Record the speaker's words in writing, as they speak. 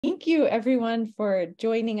Thank you everyone for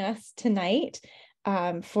joining us tonight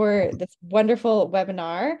for this wonderful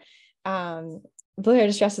webinar. Blue Hair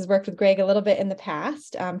Distress has worked with Greg a little bit in the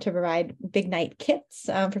past to provide Big Night kits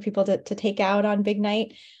for people to take out on Big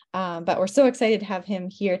Night. But we're so excited to have him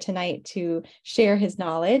here tonight to share his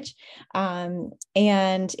knowledge. And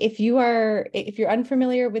if you're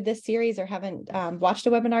unfamiliar with this series or haven't watched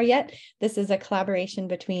a webinar yet, this is a collaboration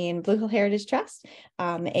between Blue Hill Heritage Trust,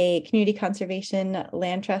 a community conservation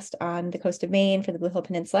land trust on the coast of Maine for the Blue Hill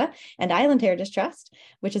Peninsula, and Island Heritage Trust,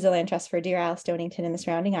 which is a land trust for Deer Isle, Stonington, and the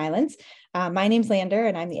surrounding islands. My name's Lander,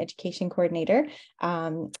 and I'm the education coordinator.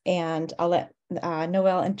 And I'll let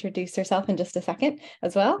Noelle introduce herself in just a second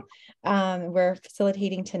as well. We're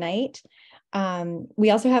facilitating tonight. We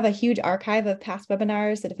also have a huge archive of past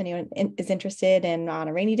webinars that if anyone is interested in on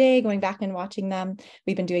a rainy day, going back and watching them.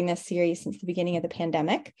 We've been doing this series since the beginning of the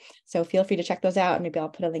pandemic. So feel free to check those out, and maybe I'll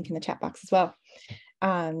put a link in the chat box as well.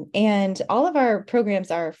 And all of our programs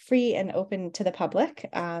are free and open to the public.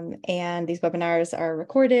 And these webinars are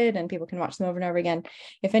recorded and people can watch them over and over again.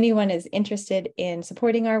 If anyone is interested in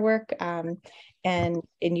supporting our work and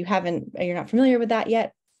you're not familiar with that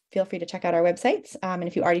yet, feel free to check out our websites. And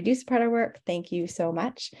if you already do support our work, thank you so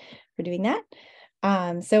much for doing that.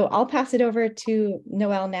 So I'll pass it over to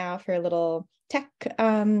Noelle now for a little tech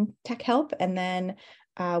help, and then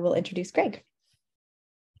we'll introduce Greg.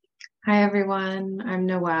 Hi, everyone. I'm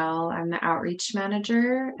Noelle. I'm the outreach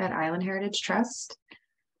manager at Island Heritage Trust.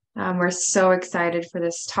 We're so excited for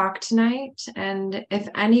this talk tonight. And if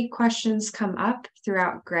any questions come up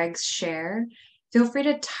throughout Greg's share, feel free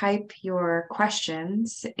to type your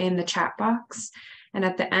questions in the chat box. And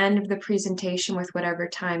at the end of the presentation, with whatever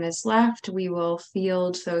time is left, we will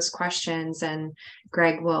field those questions and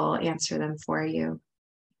Greg will answer them for you.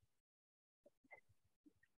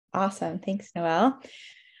 Awesome. Thanks, Noelle.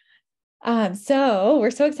 So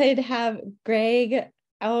we're so excited to have Greg.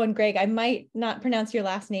 Oh, and Greg, I might not pronounce your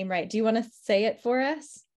last name right. Do you want to say it for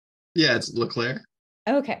us? Yeah, it's LeClair.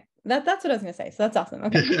 Okay, that's what I was going to say. So that's awesome.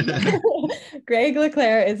 Okay. Greg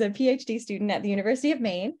LeClair is a PhD student at the University of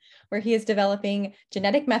Maine, where he is developing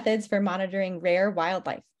genetic methods for monitoring rare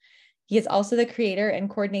wildlife. He is also the creator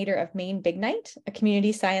and coordinator of Maine Big Night, a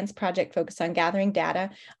community science project focused on gathering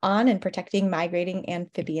data on and protecting migrating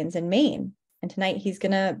amphibians in Maine. And tonight he's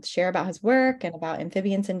going to share about his work and about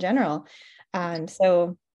amphibians in general.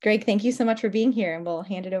 So Greg, thank you so much for being here, and we'll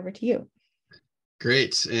hand it over to you.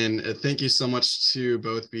 Great. And thank you so much to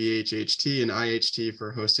both BHHT and IHT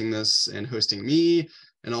for hosting this and hosting me,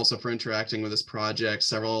 and also for interacting with this project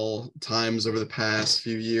several times over the past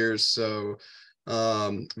few years. So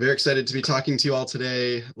very excited to be talking to you all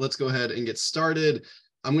today. Let's go ahead and get started.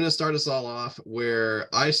 I'm going to start us all off where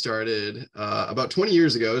I started about 20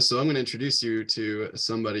 years ago. So I'm going to introduce you to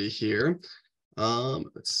somebody here.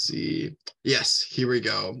 Let's see. Yes, here we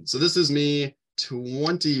go. So this is me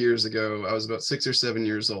 20 years ago. I was about 6 or 7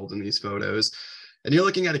 years old in these photos. And you're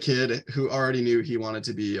looking at a kid who already knew he wanted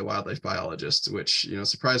to be a wildlife biologist, which, you know,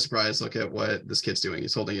 surprise, surprise, look at what this kid's doing.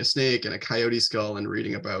 He's holding a snake and a coyote skull and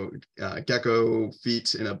reading about gecko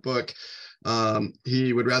feet in a book.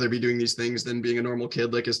 He would rather be doing these things than being a normal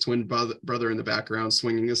kid like his twin brother in the background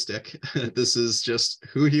swinging a stick. This is just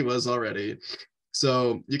who he was already.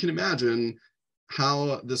 So you can imagine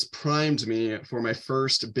how this primed me for my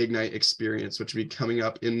first Big Night experience, which would be coming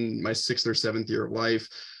up in my 6th or 7th year of life.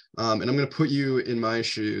 And I'm going to put you in my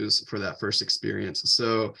shoes for that first experience.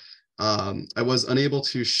 So I was unable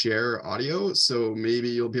to share audio, so maybe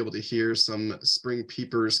you'll be able to hear some spring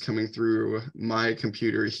peepers coming through my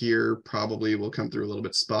computer here. Probably will come through a little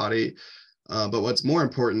bit spotty, but what's more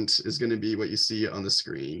important is going to be what you see on the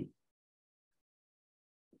screen.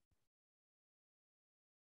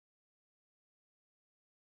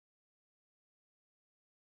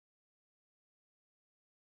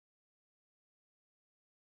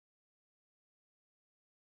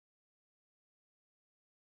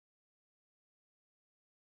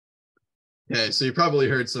 Okay, so you probably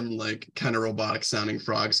heard some like kind of robotic sounding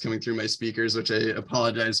frogs coming through my speakers, which I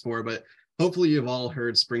apologize for, but hopefully you've all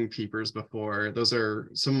heard spring peepers before. Those are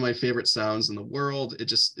some of my favorite sounds in the world.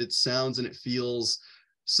 It sounds and it feels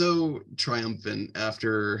so triumphant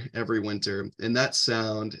after every winter. And that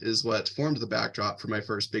sound is what formed the backdrop for my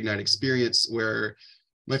first Big Night experience, where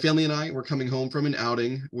my family and I were coming home from an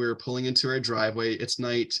outing. We're pulling into our driveway. It's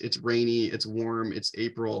night, it's rainy, it's warm, it's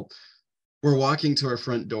April. We're walking to our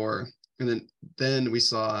front door. And then we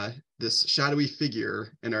saw this shadowy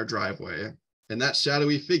figure in our driveway. And that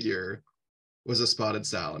shadowy figure was a spotted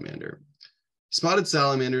salamander. Spotted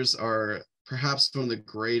salamanders are perhaps one of the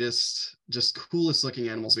greatest, just coolest looking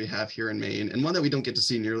animals we have here in Maine, and one that we don't get to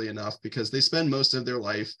see nearly enough because they spend most of their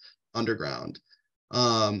life underground.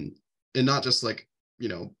 And not just like, you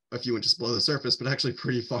know, a few inches below the surface, but actually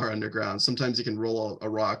pretty far underground. Sometimes you can roll a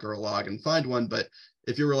rock or a log and find one, but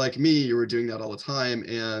if you were like me, you were doing that all the time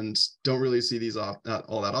and don't really see these all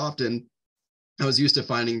that often. I was used to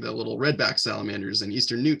finding the little redback salamanders and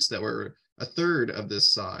eastern newts that were a third of this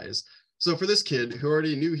size. So for this kid who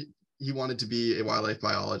already knew he wanted to be a wildlife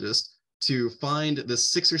biologist, to find this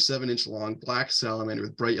 6 or 7 inch long black salamander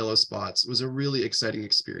with bright yellow spots was a really exciting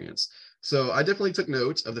experience. So I definitely took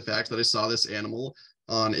note of the fact that I saw this animal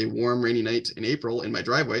on a warm, rainy night in April in my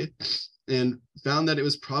driveway and found that it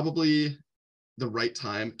was probably the right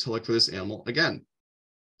time to look for this animal again.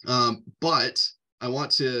 But I want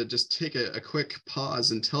to just take a quick pause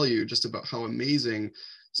and tell you just about how amazing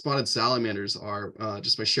spotted salamanders are,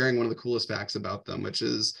 just by sharing one of the coolest facts about them, which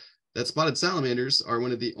is that spotted salamanders are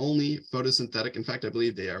one of the only photosynthetic, in fact, I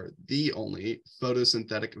believe they are the only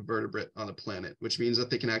photosynthetic vertebrate on the planet, which means that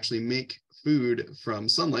they can actually make food from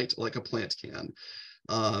sunlight like a plant can.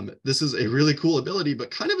 This is a really cool ability,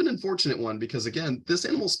 but kind of an unfortunate one because, again, this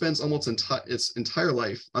animal spends almost its entire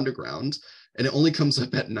life underground, and it only comes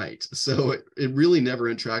up at night. So it really never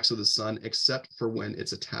interacts with the sun except for when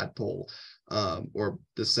it's a tadpole, or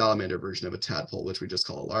the salamander version of a tadpole, which we just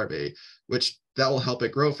call a larvae, which that will help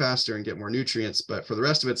it grow faster and get more nutrients. But for the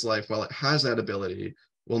rest of its life, while it has that ability,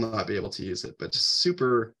 will not be able to use it. But just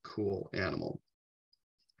super cool animal.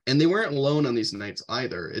 And they weren't alone on these nights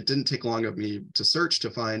either. It didn't take long of me to search to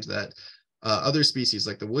find that other species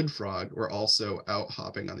like the wood frog were also out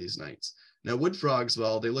hopping on these nights. Now, wood frogs,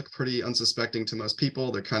 well, they look pretty unsuspecting to most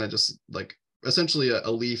people. They're kind of just like essentially a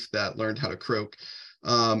leaf that learned how to croak.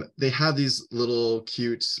 They have these little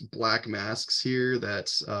cute black masks here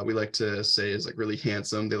that we like to say is like really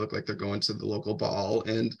handsome. They look like they're going to the local ball.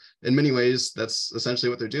 And in many ways, that's essentially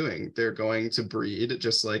what they're doing. They're going to breed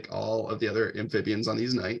just like all of the other amphibians on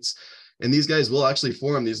these nights. And these guys will actually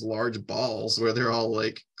form these large balls where they're all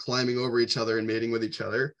like climbing over each other and mating with each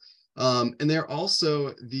other. And they're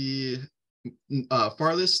also the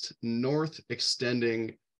farthest north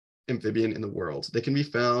extending amphibian in the world. They can be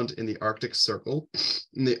found in the Arctic Circle,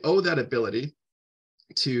 and they owe that ability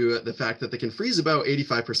to the fact that they can freeze about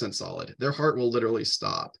 85% solid. Their heart will literally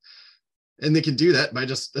stop. And they can do that by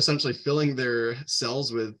just essentially filling their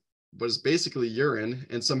cells with what is basically urine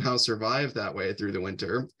and somehow survive that way through the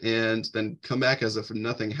winter and then come back as if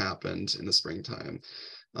nothing happened in the springtime.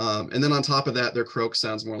 And then on top of that, their croak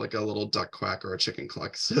sounds more like a little duck quack or a chicken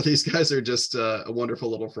cluck. So these guys are just a wonderful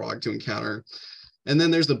little frog to encounter. And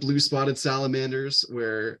then there's the blue spotted salamanders,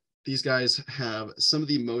 where these guys have some of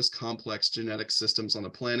the most complex genetic systems on the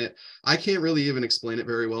planet. I can't really even explain it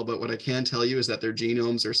very well, but what I can tell you is that their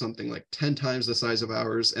genomes are something like 10 times the size of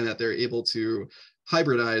ours, and that they're able to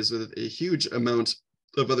hybridize with a huge amount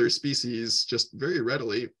of other species just very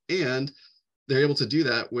readily. And they're able to do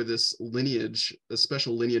that with this lineage, a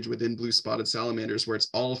special lineage within blue spotted salamanders where it's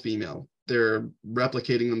all female. They're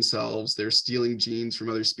replicating themselves, they're stealing genes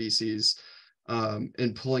from other species,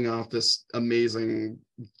 and pulling off this amazing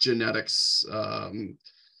genetics,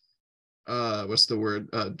 what's the word?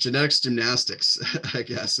 Genetics gymnastics, I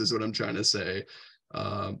guess is what I'm trying to say.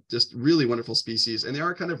 Just really wonderful species, and they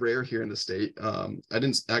are kind of rare here in the state. I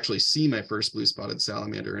didn't actually see my first blue spotted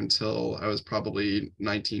salamander until I was probably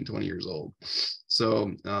 19, 20 years old.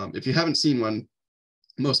 So if you haven't seen one,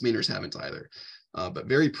 most Mainers haven't either. But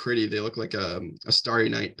very pretty. They look like a Starry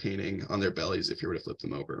Night painting on their bellies if you were to flip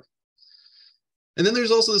them over. And then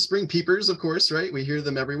there's also the spring peepers, of course, right? We hear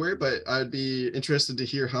them everywhere, but I'd be interested to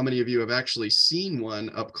hear how many of you have actually seen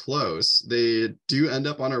one up close. They do end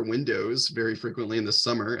up on our windows very frequently in the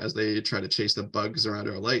summer as they try to chase the bugs around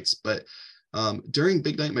our lights. But during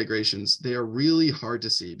big night migrations, they are really hard to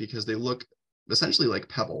see because they look essentially like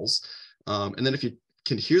pebbles. And then if you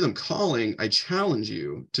can hear them calling, I challenge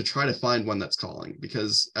you to try to find one that's calling,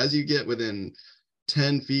 because as you get within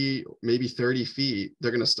 10 feet, maybe 30 feet,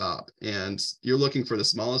 they're going to stop. And you're looking for the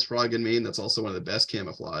smallest frog in Maine that's also one of the best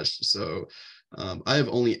camouflaged. So I have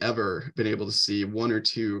only ever been able to see 1 or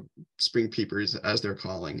 2 spring peepers as they're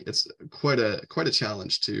calling. It's quite a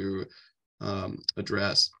challenge to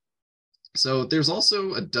address. So there's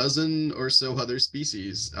also a dozen or so other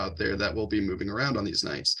species out there that will be moving around on these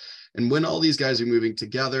nights. And when all these guys are moving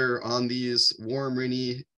together on these warm,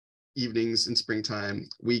 rainy evenings in springtime,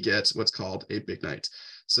 we get what's called a big night.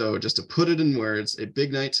 So just to put it in words, a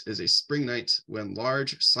big night is a spring night when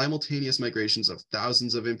large simultaneous migrations of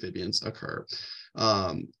thousands of amphibians occur.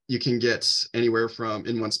 You can get anywhere from,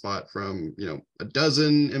 in one spot, from, you know, a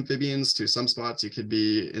dozen amphibians to some spots you could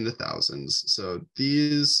be in the thousands. So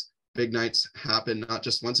these big nights happen not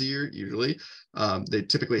just once a year, usually. They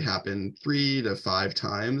typically happen 3 to 5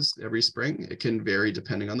 times every spring. It can vary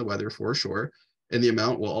depending on the weather, for sure. And the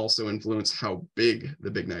amount will also influence how big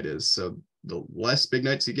the big night is. So the less big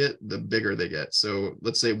nights you get, the bigger they get. So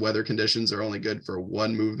let's say weather conditions are only good for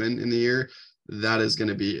one movement in the year. That is going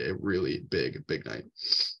to be a really big night.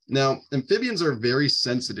 Now, amphibians are very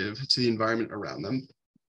sensitive to the environment around them,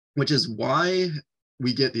 which is why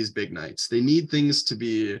we get these big nights. They need things to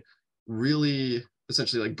be really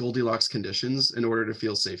essentially like Goldilocks conditions in order to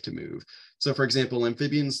feel safe to move. So for example,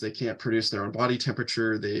 amphibians, they can't produce their own body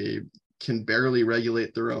temperature. They can barely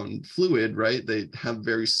regulate their own fluid, right? They have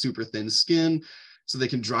very super thin skin, so they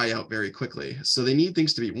can dry out very quickly. So they need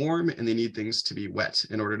things to be warm and they need things to be wet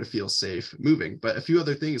in order to feel safe moving. But a few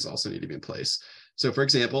other things also need to be in place. So for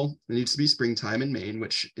example, it needs to be springtime in Maine,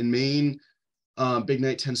 which in Maine, big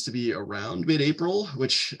night tends to be around mid-April,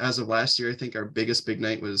 which as of last year, I think our biggest big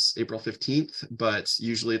night was April 15th, but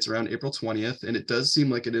usually it's around April 20th. And it does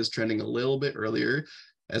seem like it is trending a little bit earlier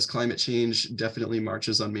as climate change definitely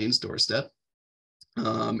marches on Maine's doorstep.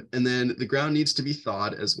 And then the ground needs to be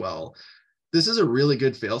thawed as well. This is a really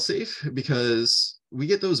good fail-safe because we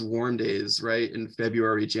get those warm days, right, in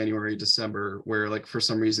February, January, December, where like for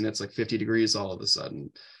some reason it's like 50 degrees all of a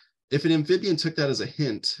sudden. If an amphibian took that as a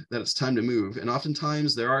hint that it's time to move, and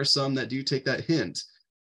oftentimes there are some that do take that hint,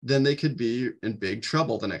 then they could be in big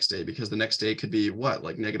trouble the next day, because the next day could be what,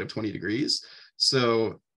 like negative 20 degrees.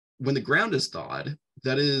 So when the ground is thawed,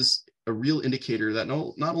 that is a real indicator that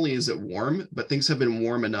not only is it warm, but things have been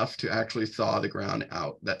warm enough to actually thaw the ground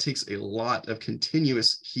out. That takes a lot of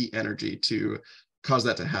continuous heat energy to cause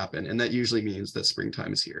that to happen. And that usually means that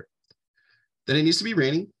springtime is here. Then it needs to be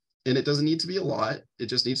raining, and it doesn't need to be a lot. It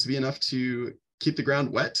just needs to be enough to keep the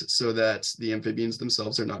ground wet so that the amphibians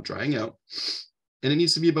themselves are not drying out. And it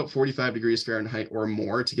needs to be about 45 degrees Fahrenheit or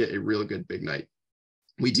more to get a real good big night.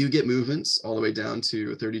 We do get movements all the way down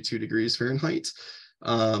to 32 degrees Fahrenheit.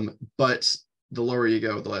 But the lower you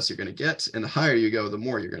go, the less you're going to get, and the higher you go, the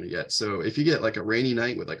more you're going to get. So if you get like a rainy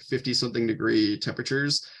night with like 50 something degree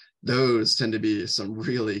temperatures, those tend to be some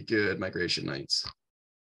really good migration nights.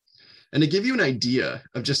 And to give you an idea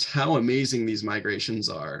of just how amazing these migrations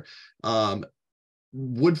are,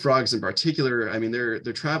 wood frogs in particular, I mean, they're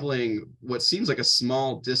traveling what seems like a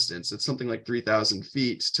small distance. It's something like 3,000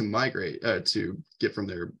 feet to migrate, to get from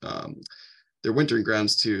their wintering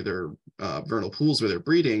grounds to their vernal pools where they're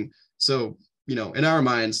breeding. So, you know, in our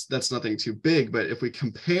minds, that's nothing too big. But if we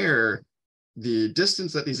compare the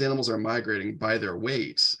distance that these animals are migrating by their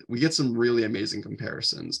weight, we get some really amazing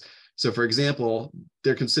comparisons. So for example,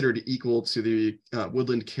 they're considered equal to the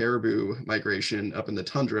woodland caribou migration up in the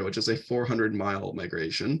tundra, which is a 400-mile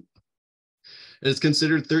migration. It's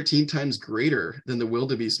considered 13 times greater than the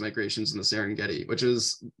wildebeest migrations in the Serengeti, which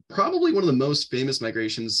is probably one of the most famous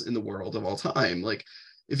migrations in the world of all time. Like,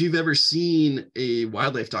 if you've ever seen a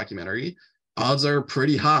wildlife documentary, odds are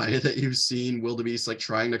pretty high that you've seen wildebeest like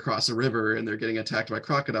trying to cross a river and they're getting attacked by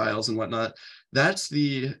crocodiles and whatnot. That's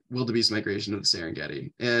the wildebeest migration of the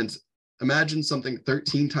Serengeti. And imagine something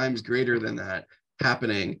 13 times greater than that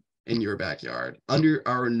happening in your backyard, under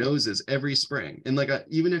our noses every spring. And like,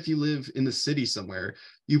 even if you live in the city somewhere,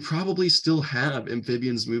 you probably still have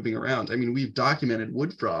amphibians moving around. I mean, we've documented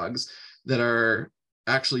wood frogs that are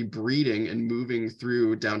actually breeding and moving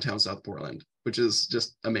through downtown South Portland, which is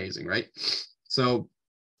just amazing, right? So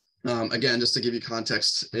again, just to give you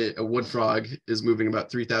context, a wood frog is moving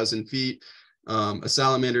about 3,000 feet. A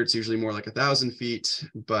salamander, it's usually more like 1,000 feet,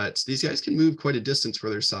 but these guys can move quite a distance for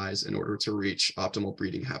their size in order to reach optimal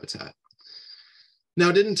breeding habitat. Now,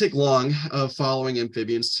 it didn't take long of following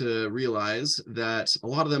amphibians to realize that a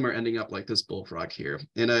lot of them are ending up like this bullfrog here.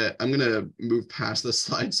 And I'm going to move past this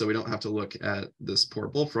slide so we don't have to look at this poor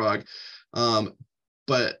bullfrog.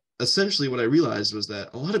 But essentially what I realized was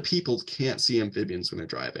that a lot of people can't see amphibians when they're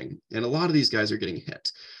driving, and a lot of these guys are getting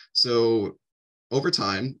hit. So over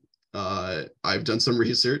time, I've done some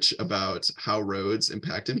research about how roads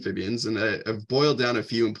impact amphibians, and I've boiled down a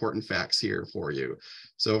few important facts here for you.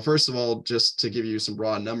 So first of all, just to give you some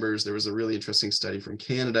raw numbers, there was a really interesting study from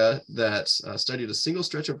Canada that studied a single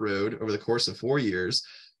stretch of road over the course of 4 years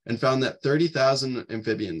and found that 30,000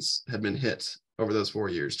 amphibians had been hit over those 4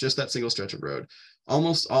 years, just that single stretch of road.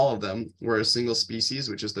 Almost all of them were a single species,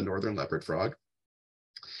 which is the northern leopard frog.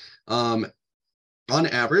 On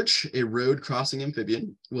average, a road crossing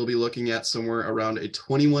amphibian will be looking at somewhere around a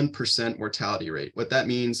 21% mortality rate. What that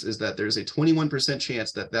means is that there's a 21%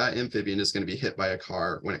 chance that that amphibian is going to be hit by a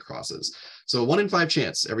car when it crosses. So a 1 in 5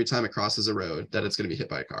 chance every time it crosses a road that it's going to be hit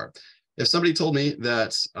by a car. If somebody told me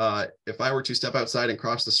that if I were to step outside and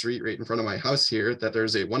cross the street right in front of my house here, that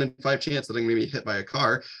there's a 1 in 5 chance that I'm going to be hit by a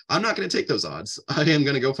car, I'm not going to take those odds. I am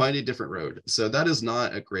going to go find a different road. So that is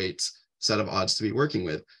not a great set of odds to be working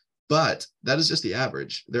with. But that is just the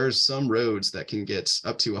average. There are some roads that can get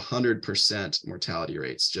up to 100% mortality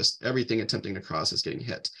rates. Just everything attempting to cross is getting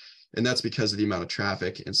hit. And that's because of the amount of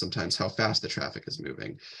traffic and sometimes how fast the traffic is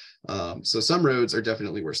moving. So some roads are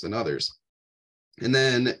definitely worse than others. And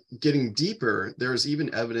then getting deeper, there's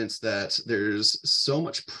even evidence that there's so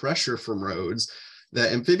much pressure from roads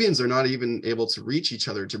that amphibians are not even able to reach each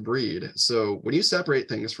other to breed. So when you separate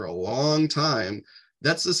things for a long time,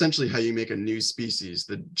 that's essentially how you make a new species.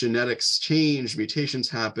 The genetics change, mutations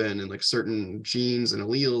happen, and like certain genes and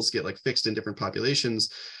alleles get like fixed in different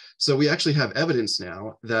populations. So we actually have evidence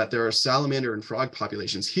now that there are salamander and frog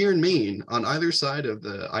populations here in Maine on either side of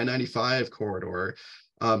the I-95 corridor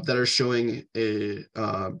that are showing a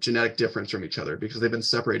genetic difference from each other because they've been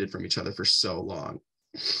separated from each other for so long.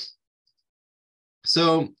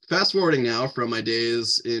 So fast forwarding now from my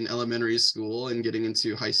days in elementary school and getting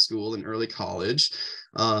into high school and early college,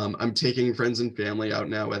 I'm taking friends and family out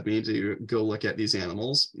now with me to go look at these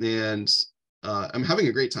animals. And I'm having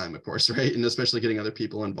a great time, of course, right? And especially getting other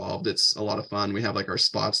people involved. It's a lot of fun. We have like our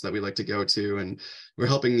spots that we like to go to, and we're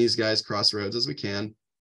helping these guys cross roads as we can.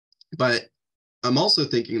 But I'm also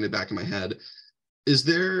thinking in the back of my head, is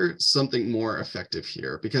there something more effective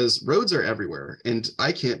here? Because roads are everywhere and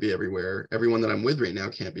I can't be everywhere. Everyone that I'm with right now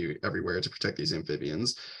can't be everywhere to protect these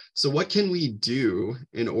amphibians. So what can we do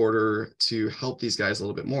in order to help these guys a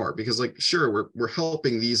little bit more? Because like, sure, we're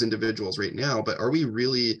helping these individuals right now, but are we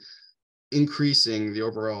really increasing the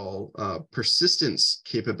overall persistence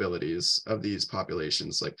capabilities of these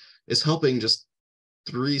populations? Like, is helping just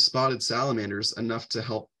 3 spotted salamanders enough to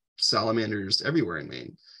help salamanders everywhere in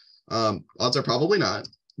Maine? Odds are probably not,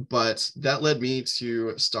 but that led me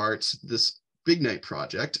to start this Big Night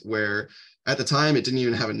project where at the time it didn't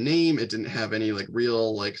even have a name. It didn't have any like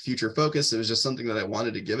real like future focus. It was just something that I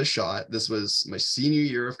wanted to give a shot. This was my senior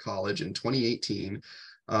year of college in 2018.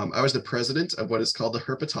 I was the president of what is called the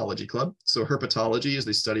Herpetology Club. So herpetology is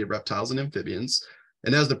the study of reptiles and amphibians.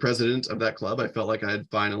 And as the president of that club, I felt like I had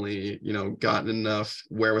finally, gotten enough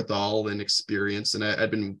wherewithal and experience. And I'd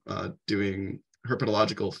been doing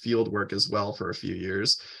herpetological field work as well for a few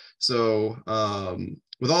years. So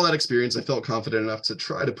with all that experience, I felt confident enough to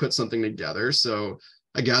try to put something together. So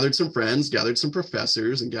I gathered some friends, gathered some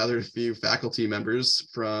professors, and gathered a few faculty members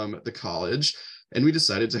from the college. And we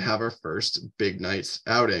decided to have our first Big Night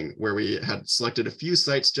outing where we had selected a few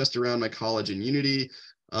sites just around my college in Unity.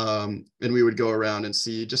 And we would go around and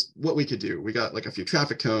see just what we could do. We got like a few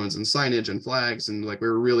traffic cones and signage and flags, and like we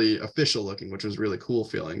were really official looking, which was really cool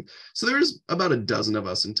feeling. So there was about a dozen of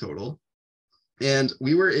us in total. And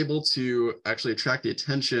we were able to actually attract the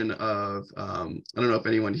attention of, I don't know if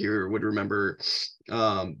anyone here would remember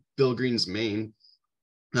Bill Green's Maine.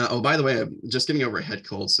 Oh, by the way, I'm just getting over a head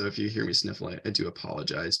cold. So if you hear me sniffle, I do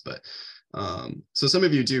apologize. But so some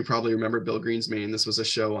of you do probably remember Bill Green's Maine. This was a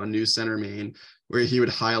show on News Center Maine where he would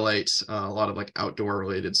highlight a lot of like outdoor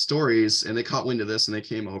related stories, and they caught wind of this and they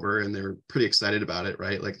came over and they were pretty excited about it,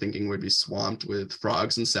 right? Like thinking we'd be swamped with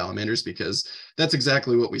frogs and salamanders because that's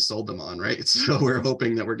exactly what we sold them on, right? So we're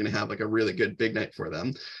hoping that we're going to have like a really good big night for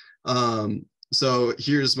them. So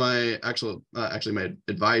here's my actually my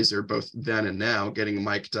advisor, both then and now, getting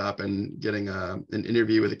mic'd up and getting an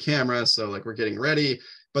interview with a camera. So like we're getting ready.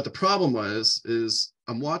 But the problem is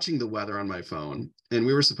I'm watching the weather on my phone, and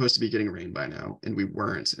we were supposed to be getting rain by now, and we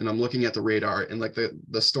weren't. And I'm looking at the radar, and like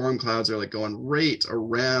the storm clouds are like going right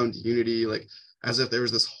around Unity, like as if there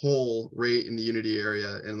was this hole right in the Unity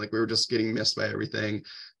area, and like we were just getting missed by everything.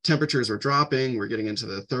 Temperatures were dropping. We're getting into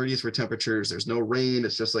the 30s for temperatures. There's no rain.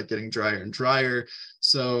 It's just like getting drier and drier.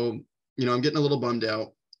 So, I'm getting a little bummed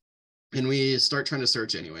out. And we start trying to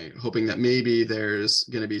search anyway, hoping that maybe there's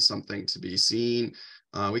going to be something to be seen.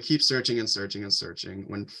 We keep searching and searching and searching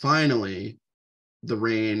when finally the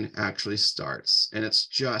rain actually starts, and it's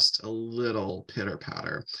just a little pitter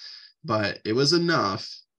patter, but it was enough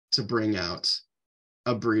to bring out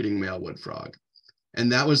a breeding male wood frog.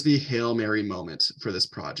 And that was the Hail Mary moment for this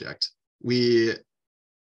project. Without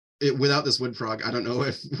this wood frog, I don't know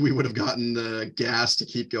if we would have gotten the gas to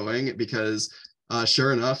keep going, because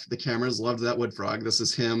sure enough, the cameras loved that wood frog. This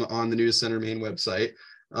is him on the News Center Maine website.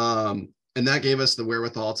 And that gave us the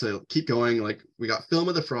wherewithal to keep going. Like we got film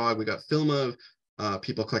of the frog, we got film of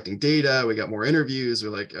people collecting data. We got more interviews. We're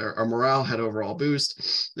like, our morale had overall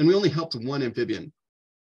boost, and we only helped one amphibian.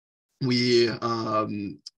 We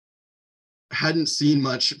hadn't seen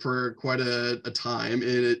much for quite a time.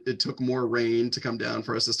 It took more rain to come down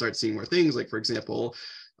for us to start seeing more things. Like, for example,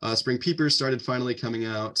 spring peepers started finally coming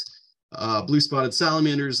out. Blue-spotted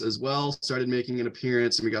salamanders as well started making an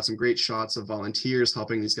appearance, and we got some great shots of volunteers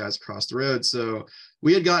helping these guys across the road. So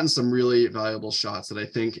we had gotten some really valuable shots that I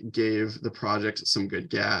think gave the project some good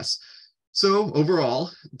gas. So overall,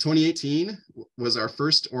 2018 was our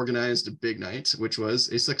first organized Big Night, which was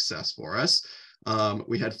a success for us.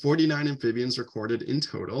 We had 49 amphibians recorded in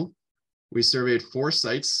total. We surveyed 4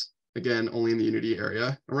 sites, again, only in the Unity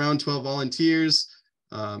area, around 12 volunteers,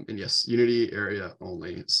 and yes, Unity area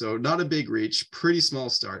only. So not a big reach, pretty small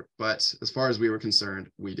start, but as far as we were concerned,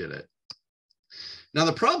 we did it. Now,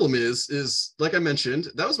 the problem is like I mentioned,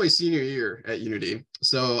 that was my senior year at Unity.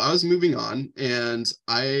 So I was moving on, and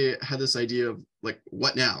I had this idea of like,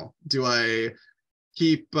 what now? Do I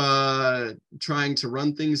keep trying to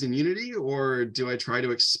run things in Unity, or do I try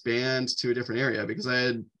to expand to a different area? Because I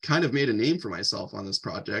had kind of made a name for myself on this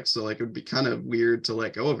project. So like, it would be kind of weird to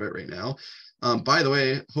let go of it right now. By the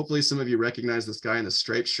way, hopefully some of you recognize this guy in the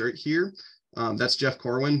striped shirt here. That's Jeff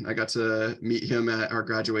Corwin. I got to meet him at our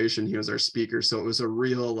graduation. He was our speaker. So it was a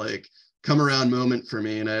real like come around moment for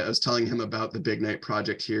me. And I was telling him about the Big Night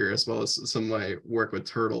project here, as well as some of my work with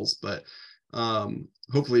turtles. But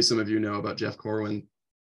hopefully some of you know about Jeff Corwin.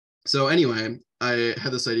 So anyway, I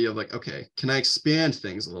had this idea of like, okay, can I expand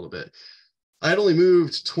things a little bit? I had only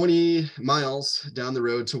moved 20 miles down the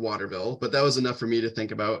road to Waterville, but that was enough for me to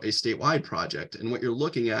think about a statewide project. And what you're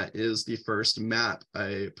looking at is the first map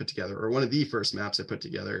I put together, or one of the first maps I put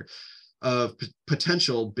together of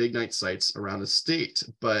potential Big Night sites around the state.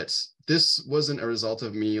 But this wasn't a result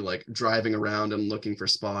of me like driving around and looking for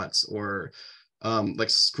spots, or like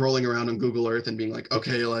scrolling around on Google Earth and being like,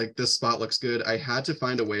 okay, like this spot looks good. I had to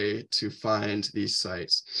find a way to find these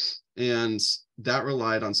sites. And that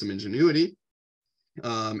relied on some ingenuity.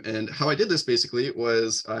 And how I did this basically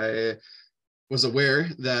was I was aware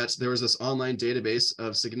that there was this online database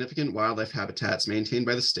of significant wildlife habitats maintained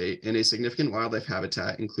by the state, and a significant wildlife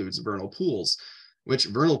habitat includes vernal pools, which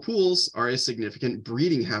vernal pools are a significant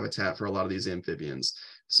breeding habitat for a lot of these amphibians.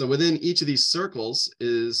 So within each of these circles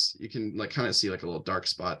is, you can like kind of see like a little dark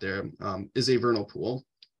spot there, is a vernal pool.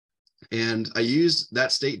 And I used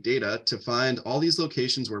that state data to find all these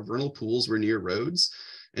locations where vernal pools were near roads,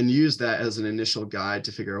 and use that as an initial guide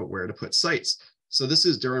to figure out where to put sites. So this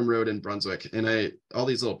is Durham Road in Brunswick, and all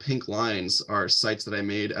these little pink lines are sites that I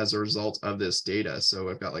made as a result of this data. So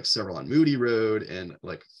I've got like several on Moody Road, and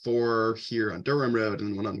like 4 here on Durham Road,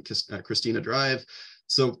 and one on Christina Drive.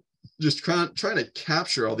 So just trying to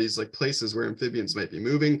capture all these like places where amphibians might be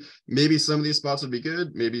moving. Maybe some of these spots would be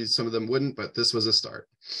good, maybe some of them wouldn't, but this was a start.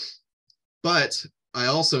 But I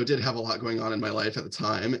also did have a lot going on in my life at the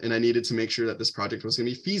time, and I needed to make sure that this project was going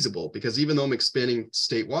to be feasible, because even though I'm expanding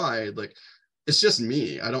statewide, like it's just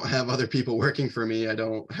me. I don't have other people working for me. I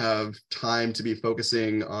don't have time to be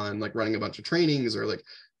focusing on like running a bunch of trainings, or like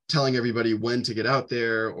telling everybody when to get out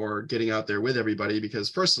there, or getting out there with everybody. Because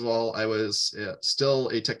first of all, I was still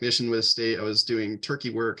a technician with the state. I was doing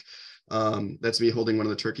turkey work. That's me holding one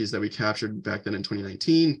of the turkeys that we captured back then in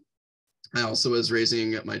 2019. I also was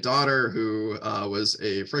raising my daughter, who was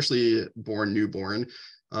a freshly born newborn,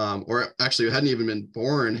 or actually hadn't even been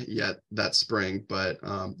born yet that spring, but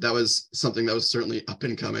that was something that was certainly up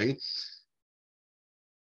and coming.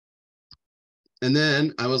 And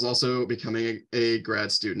then I was also becoming a grad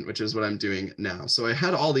student, which is what I'm doing now. So I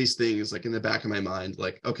had all these things like in the back of my mind,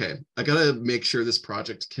 like, okay, I got to make sure this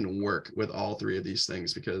project can work with all 3 of these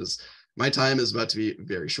things, because my time is about to be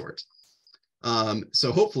very short.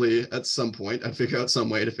 So hopefully at some point I'd figure out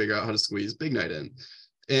some way to figure out how to squeeze Big Night in.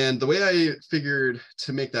 And the way I figured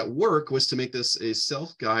to make that work was to make this a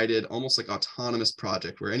self-guided, almost like autonomous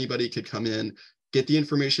project where anybody could come in, get the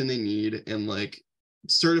information they need, and like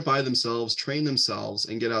certify themselves, train themselves,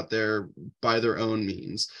 and get out there by their own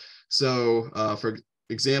means. So for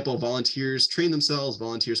example, volunteers train themselves,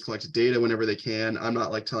 volunteers collect data whenever they can. I'm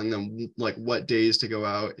not like telling them like what days to go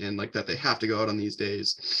out, and like that they have to go out on these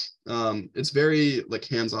days. It's very like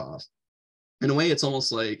hands-off. In a way, it's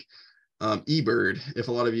almost like eBird. If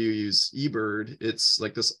a lot of you use eBird, it's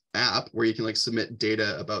like this app where you can like submit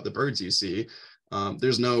data about the birds you see.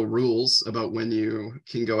 There's no rules about when you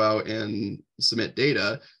can go out and submit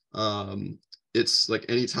data. It's like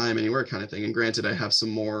anytime, anywhere kind of thing. And granted, I have some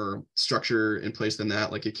more structure in place than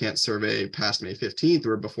that. Like you can't survey past May 15th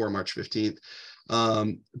or before March 15th.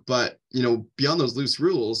 But, you know, beyond those loose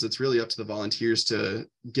rules, it's really up to the volunteers to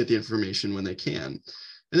get the information when they can.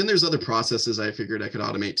 And then there's other processes I figured I could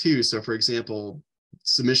automate too. So for example,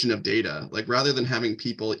 submission of data, like rather than having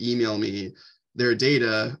people email me their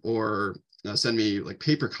data or send me like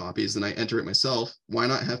paper copies and I enter it myself, why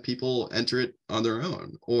not have people enter it on their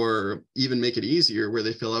own, or even make it easier where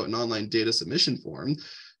they fill out an online data submission form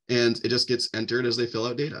and it just gets entered as they fill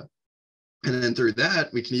out data. And then through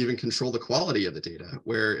that, we can even control the quality of the data,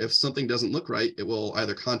 where if something doesn't look right, it will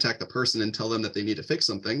either contact the person and tell them that they need to fix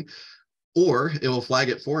something, or it will flag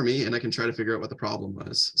it for me and I can try to figure out what the problem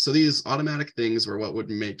was. So these automatic things were what would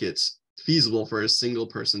make it feasible for a single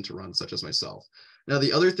person to run, such as myself. Now,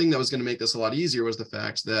 the other thing that was going to make this a lot easier was the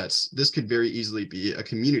fact that this could very easily be a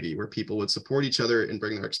community where people would support each other and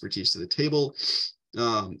bring their expertise to the table.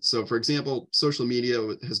 So for example, social media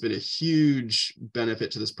has been a huge benefit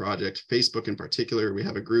to this project. Facebook in particular, we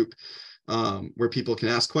have a group where people can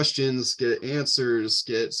ask questions, get answers,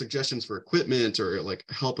 get suggestions for equipment, or like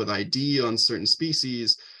help with ID on certain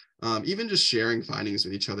species. Even just sharing findings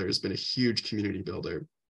with each other has been a huge community builder.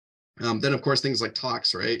 Then of course, things like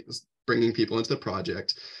talks, right? Bringing people into the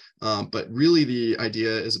project. But really the idea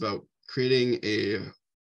is about creating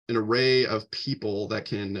an array of people that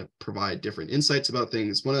can provide different insights about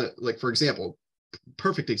things. Like, for example,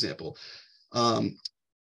 perfect example,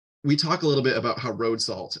 we talk a little bit about how road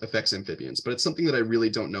salt affects amphibians, but it's something that I really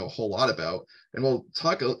don't know a whole lot about. And we'll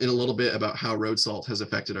talk in a little bit about how road salt has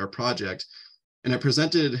affected our project. And I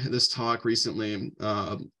presented this talk recently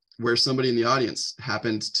where somebody in the audience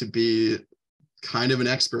happened to be kind of an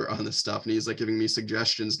expert on this stuff. And he's like giving me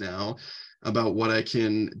suggestions now about what I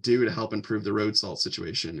can do to help improve the road salt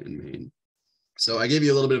situation in Maine. So I gave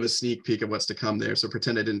you a little bit of a sneak peek of what's to come there. So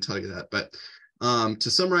pretend I didn't tell you that. But to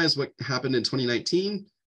summarize what happened in 2019,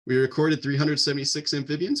 we recorded 376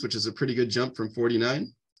 amphibians, which is a pretty good jump from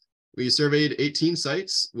 49. We surveyed 18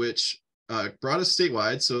 sites, which brought us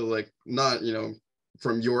statewide. So like not, you know,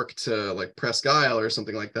 from York to like Presque Isle or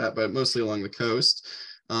something like that, but mostly along the coast.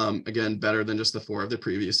 Again, better than just the 4 of the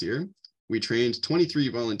previous year. We trained 23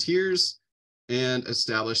 volunteers and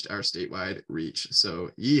established our statewide reach. So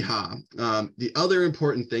yeehaw. The other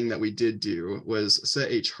important thing that we did do was set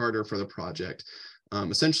a charter for the project.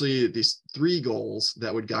 Essentially, these 3 goals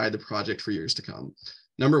that would guide the project for years to come.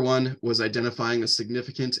 Number 1 was identifying the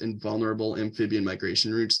significant and vulnerable amphibian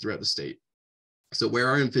migration routes throughout the state. So where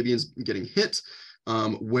are amphibians getting hit?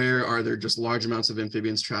 Where are there just large amounts of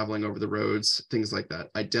amphibians traveling over the roads, things like that,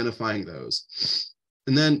 identifying those.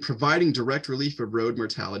 And then providing direct relief of road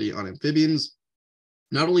mortality on amphibians,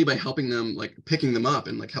 not only by helping them, like picking them up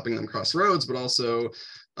and like helping them cross roads, but also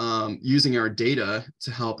using our data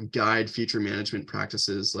to help guide future management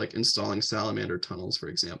practices, like installing salamander tunnels, for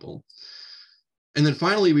example. And then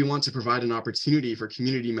finally, we want to provide an opportunity for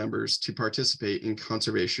community members to participate in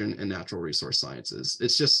conservation and natural resource sciences.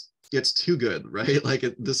 It's too good, right? Like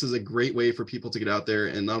this is a great way for people to get out there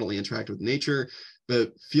and not only interact with nature,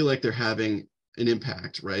 but feel like they're having an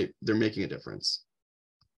impact, right? They're making a difference.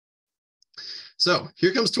 So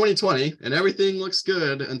here comes 2020 and everything looks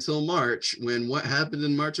good until March, when what happened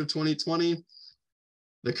in March of 2020?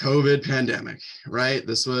 The COVID pandemic, right?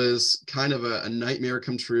 This was kind of a nightmare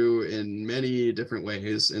come true in many different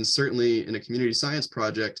ways. And certainly in a community science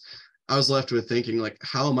project, I was left with thinking, like,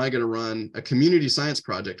 how am I going to run a community science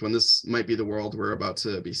project when this might be the world we're about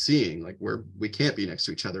to be seeing, like where we can't be next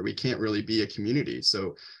to each other. We can't really be a community.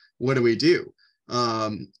 So what do we do?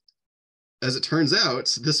 As it turns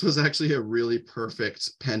out, this was actually a really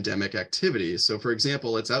perfect pandemic activity. So for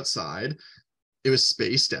example, it's outside, it was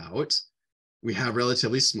spaced out. We have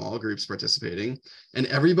relatively small groups participating, and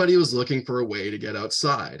everybody was looking for a way to get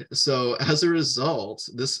outside. So as a result,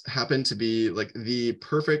 this happened to be like the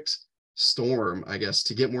perfect storm, I guess,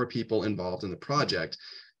 to get more people involved in the project.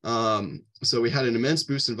 So we had an immense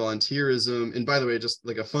boost in volunteerism. And by the way, just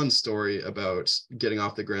like a fun story about getting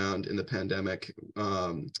off the ground in the pandemic.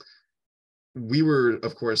 We were,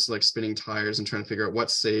 of course, like spinning tires and trying to figure out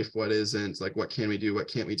what's safe, what isn't, like what can we do, what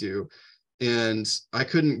can't we do. And I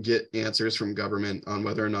couldn't get answers from government on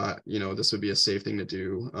whether or not, you know, this would be a safe thing to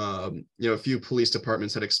do. You know, a few police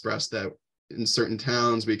departments had expressed that in certain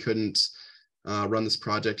towns we couldn't run this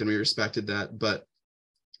project, and we respected that. But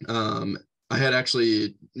I had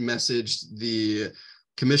actually messaged the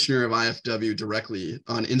commissioner of IFW directly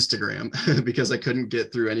on Instagram because I couldn't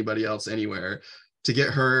get through anybody else anywhere to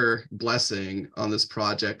get her blessing on this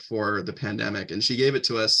project for the pandemic. And she gave it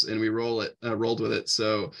to us and we rolled with it.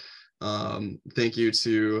 So thank you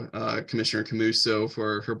to Commissioner Camuso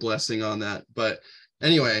for her blessing on that. But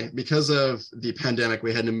anyway, because of the pandemic,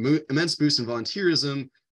 we had an immense boost in volunteerism.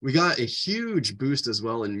 We got a huge boost as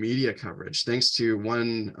well in media coverage, thanks to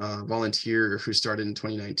one volunteer who started in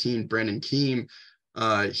 2019, Brandon Keem.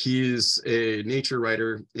 He's a nature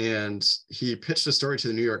writer, and he pitched a story to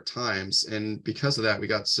the New York Times. And because of that, we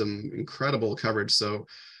got some incredible coverage. So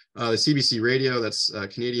the CBC Radio, that's a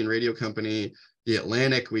Canadian radio company, The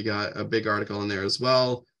Atlantic, we got a big article in there as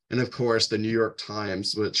well. And of course, the New York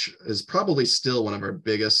Times, which is probably still one of our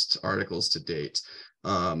biggest articles to date.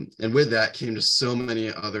 And with that came just so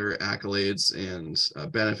many other accolades and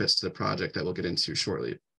benefits to the project that we'll get into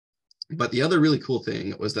shortly. But the other really cool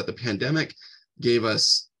thing was that the pandemic gave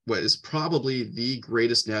us what is probably the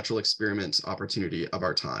greatest natural experiment opportunity of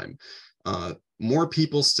our time. More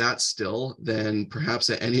people sat still than perhaps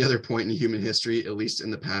at any other point in human history, at least in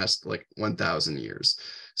the past like 1,000 years.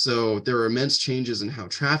 So there were immense changes in how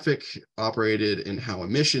traffic operated and how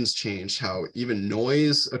emissions changed, how even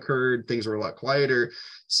noise occurred. Things were a lot quieter.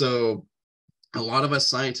 So a lot of us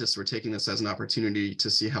scientists were taking this as an opportunity to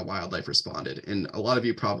see how wildlife responded. And a lot of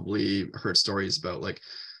you probably heard stories about like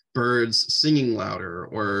birds singing louder,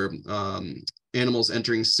 or animals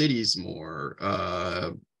entering cities more,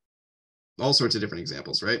 all sorts of different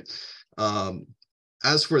examples, right?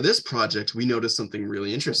 As for this project, we noticed something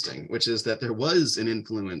really interesting, which is that there was an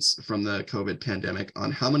influence from the COVID pandemic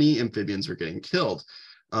on how many amphibians were getting killed.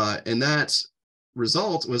 And that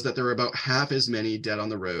result was that there were about half as many dead on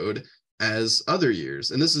the road as other years.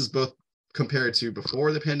 And this is both compared to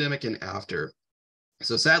before the pandemic and after.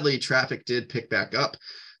 So sadly, traffic did pick back up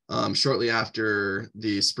shortly after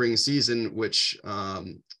the spring season, which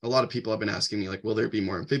a lot of people have been asking me, like, will there be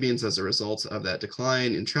more amphibians as a result of that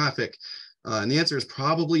decline in traffic? And the answer is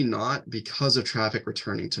probably not, because of traffic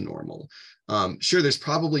returning to normal. Sure, there's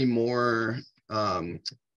probably more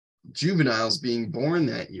juveniles being born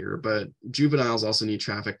that year, but juveniles also need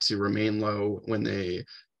traffic to remain low when they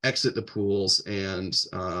exit the pools and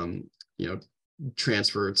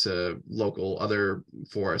transfer to local other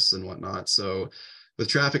forests and whatnot. So with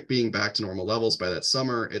traffic being back to normal levels by that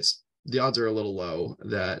summer, the odds are a little low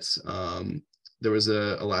that there was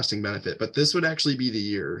a lasting benefit. But this would actually be the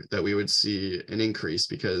year that we would see an increase,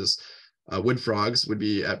 because wood frogs would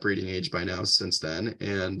be at breeding age by now since then.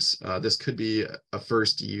 And this could be a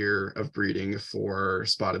first year of breeding for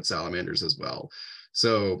spotted salamanders as well.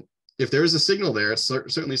 So if there is a signal there, it's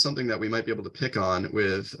certainly something that we might be able to pick on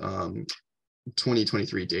with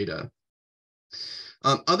 2023 data.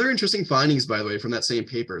 Other interesting findings, by the way, from that same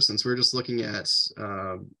paper, since we're just looking at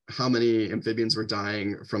how many amphibians were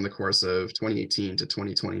dying from the course of 2018 to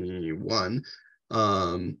 2021,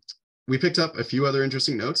 we picked up a few other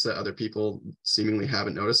interesting notes that other people seemingly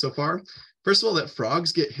haven't noticed so far. First of all, that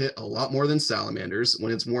frogs get hit a lot more than salamanders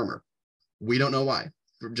when it's warmer. We don't know why.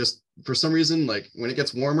 For some reason, like when it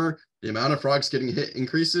gets warmer, the amount of frogs getting hit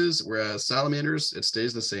increases, whereas salamanders, it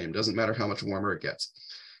stays the same. Doesn't matter how much warmer it gets.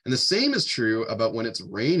 And the same is true about when it's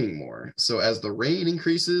raining more. So as the rain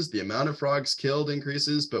increases, the amount of frogs killed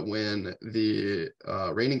increases. But when the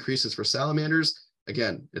rain increases for salamanders,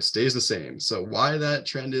 again, it stays the same. So why that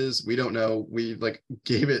trend is, we don't know. We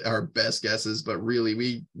gave it our best guesses, but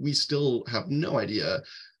really we still have no idea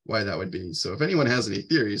why that would be. So if anyone has any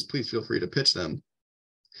theories, please feel free to pitch them.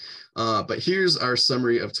 But here's our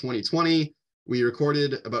summary of 2020. We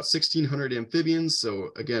recorded about 1,600 amphibians. So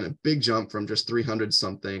again, a big jump from just 300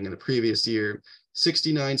 something in the previous year.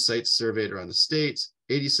 69 sites surveyed around the state,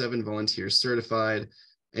 87 volunteers certified,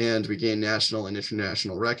 and we gained national and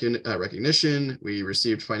international recognition. We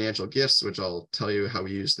received financial gifts, which I'll tell you how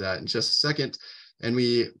we used that in just a second. And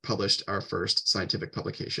we published our first scientific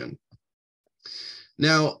publication.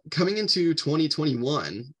 Now, coming into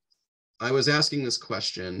 2021, I was asking this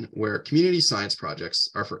question where community science projects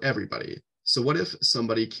are for everybody. So what if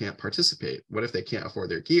somebody can't participate? What if they can't afford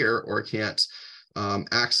their gear, or can't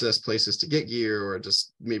access places to get gear, or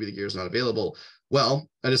just maybe the gear is not available? Well,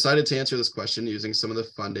 I decided to answer this question using some of the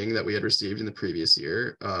funding that we had received in the previous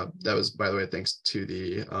year. That was, by the way, thanks to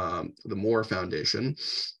the Moore Foundation,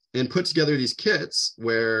 and put together these kits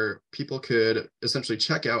where people could essentially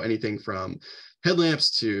check out anything from headlamps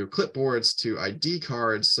to clipboards to ID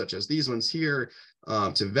cards, such as these ones here,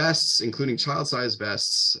 to vests, including child-sized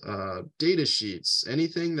vests, data sheets.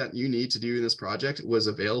 Anything that you need to do in this project was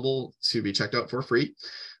available to be checked out for free.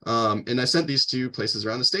 And I sent these to places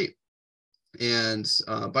around the state. And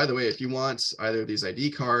by the way, if you want either of these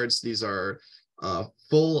ID cards, these are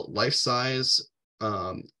full life-size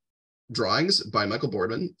drawings by Michael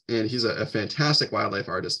Boardman, and he's a fantastic wildlife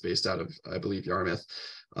artist based out of, I believe, Yarmouth.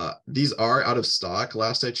 These are out of stock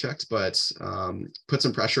last I checked, but put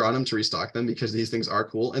some pressure on them to restock them, because these things are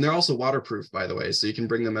cool. And they're also waterproof, by the way, so you can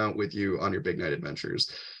bring them out with you on your big night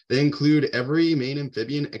adventures. They include every Maine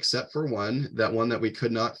amphibian except for one. That one that we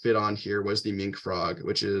could not fit on here was the mink frog,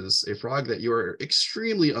 which is a frog that you are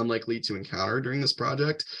extremely unlikely to encounter during this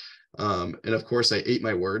project. And of course, I ate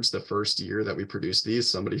my words the first year that we produced these.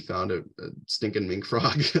 Somebody found a stinking mink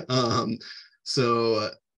frog.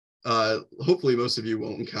 Hopefully most of you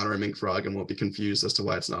won't encounter a mink frog and won't be confused as to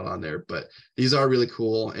why it's not on there. But these are really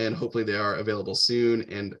cool, and hopefully they are available soon.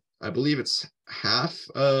 And I believe it's half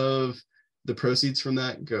of the proceeds from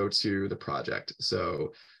that go to the project.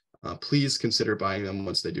 So please consider buying them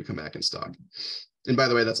once they do come back in stock. And by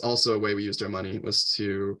the way, that's also a way we used our money, was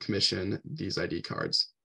to commission these ID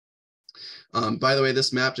cards. By the way,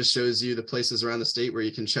 this map just shows you the places around the state where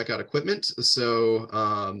you can check out equipment. So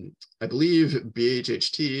I believe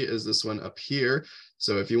BHHT is this one up here.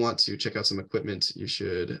 So if you want to check out some equipment, you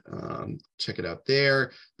should check it out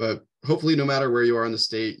there. But hopefully, no matter where you are in the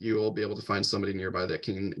state, you will be able to find somebody nearby that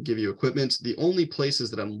can give you equipment. The only places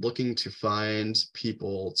that I'm looking to find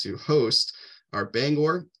people to host are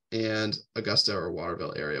Bangor and Augusta or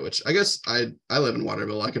Waterville area, which I guess I live in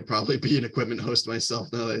Waterville. I could probably be an equipment host myself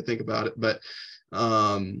now that I think about it. But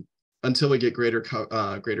until we get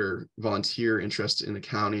greater volunteer interest in the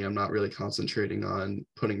county, I'm not really concentrating on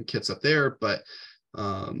putting kits up there. But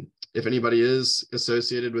if anybody is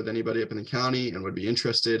associated with anybody up in the county and would be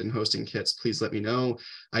interested in hosting kits, please let me know.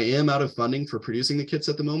 I am out of funding for producing the kits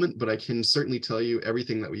at the moment, but I can certainly tell you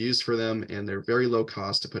everything that we use for them, and they're very low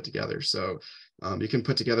cost to put together. So you can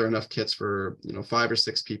put together enough kits for 5 or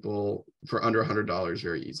 6 people for under $100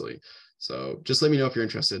 very easily. So just let me know if you're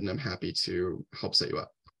interested, and I'm happy to help set you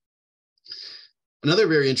up. Another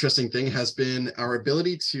very interesting thing has been our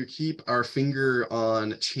ability to keep our finger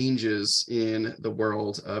on changes in the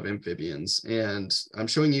world of amphibians. And I'm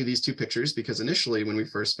showing you these 2 pictures because initially when we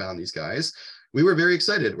first found these guys, we were very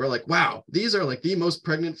excited. We're like, wow, these are like the most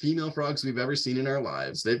pregnant female frogs we've ever seen in our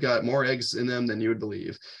lives. They've got more eggs in them than you would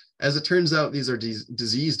believe. As it turns out, these are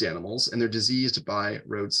diseased animals, and they're diseased by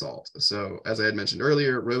road salt. So as I had mentioned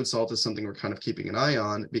earlier, road salt is something we're kind of keeping an eye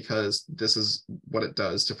on because this is what it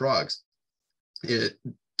does to frogs. It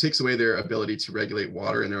takes away their ability to regulate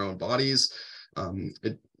water in their own bodies.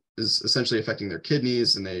 It is essentially affecting their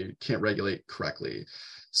kidneys, and they can't regulate correctly.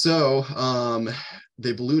 So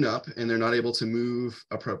they balloon up, and they're not able to move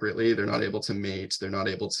appropriately. They're not able to mate. They're not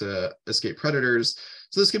able to escape predators.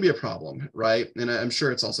 So this can be a problem, right? And I'm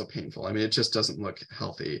sure it's also painful. I mean, it just doesn't look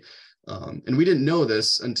healthy. And we didn't know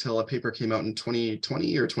this until a paper came out in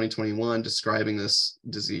 2020 or 2021 describing this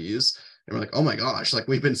disease. And we're like, oh my gosh, like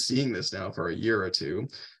we've been seeing this now for a year or two.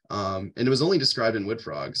 And it was only described in wood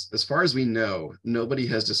frogs. As far as we know, nobody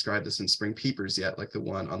has described this in spring peepers yet, like the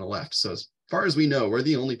one on the left. So as far as we know, we're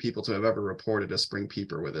the only people to have ever reported a spring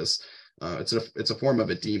peeper with this. It's a form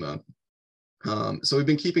of edema. So we've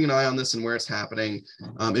been keeping an eye on this and where it's happening.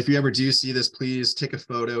 If you ever do see this, please take a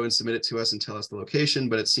photo and submit it to us and tell us the location.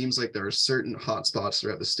 But it seems like there are certain hotspots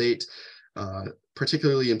throughout the state,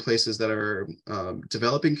 particularly in places that are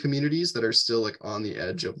developing communities that are still like on the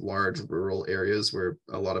edge of large rural areas where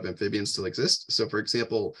a lot of amphibians still exist. So for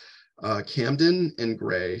example, Camden and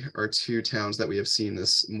Gray are 2 towns that we have seen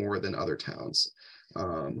this more than other towns.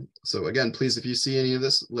 So again, please, if you see any of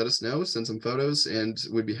this, let us know, send some photos, and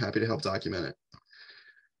we'd be happy to help document it.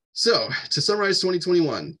 So to summarize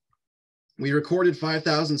 2021, we recorded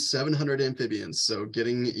 5,700 amphibians, so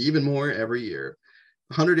getting even more every year.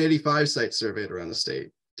 185 sites surveyed around the state,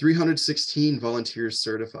 316 volunteers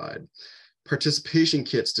certified, participation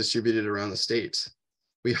kits distributed around the state.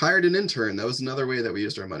 We hired an intern. That was another way that we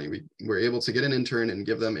used our money. We were able to get an intern and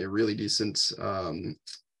give them a really decent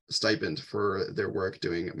stipend for their work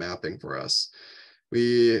doing mapping for us.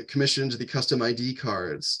 We commissioned the custom ID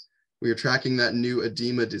cards. We are tracking that new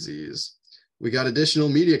edema disease. We got additional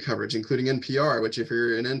media coverage, including NPR, which if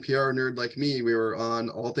you're an NPR nerd like me, we were on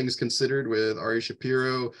All Things Considered with Ari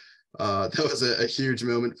Shapiro. That was a huge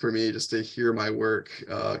moment for me, just to hear my work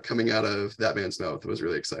coming out of that man's mouth. It was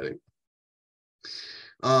really exciting.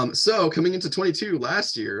 So coming into 22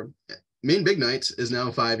 last year, Maine Big Night is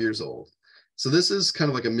now 5 years old. So this is kind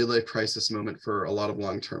of like a midlife crisis moment for a lot of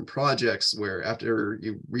long-term projects where after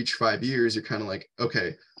you reach 5 years, you're kind of like,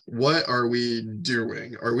 okay, what are we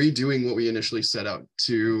doing? Are we doing what we initially set out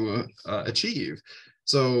to achieve?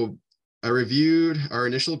 So I reviewed our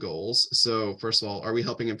initial goals. So first of all, are we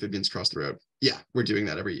helping amphibians cross the road? Yeah, we're doing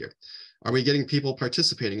that every year. Are we getting people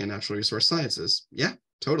participating in natural resource sciences? Yeah,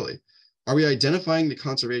 totally. Are we identifying the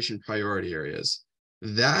conservation priority areas?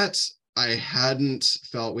 That I hadn't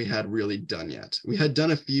felt we had really done yet. We had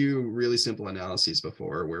done a few really simple analyses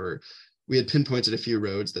before where we had pinpointed a few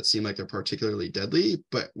roads that seemed like they're particularly deadly,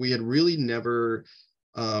 but we had really never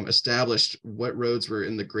established what roads were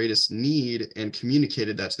in the greatest need and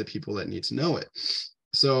communicated that to the people that need to know it.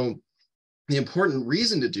 So the important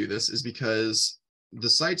reason to do this is because the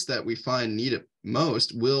sites that we find need it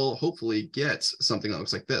most will hopefully get something that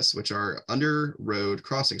looks like this, which are under road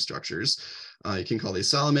crossing structures. You can call these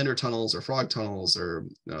salamander tunnels or frog tunnels, or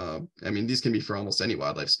I mean, these can be for almost any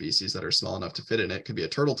wildlife species that are small enough to fit in it. It could be a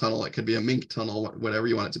turtle tunnel, it could be a mink tunnel, whatever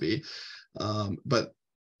you want it to be. But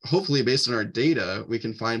hopefully, based on our data, we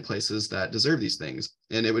can find places that deserve these things.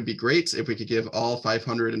 And it would be great if we could give all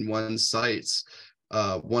 501 sites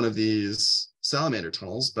one of these salamander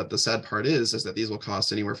tunnels, but the sad part is that these will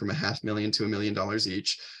cost anywhere from $500,000 to $1 million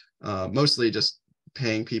each, mostly just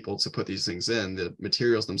paying people to put these things in. The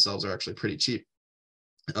materials themselves are actually pretty cheap,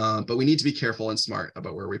 but we need to be careful and smart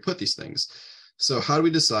about where we put these things. So how do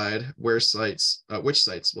we decide which sites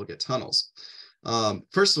will get tunnels?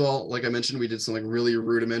 First of all, like I mentioned, we did some like really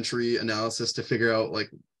rudimentary analysis to figure out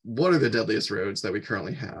like what are the deadliest roads that we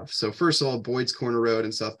currently have. So first of all, Boyd's Corner Road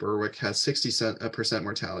in South Berwick has 60%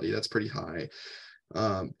 mortality. That's pretty high.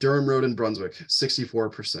 Durham Road in Brunswick,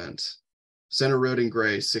 64%. Center Road in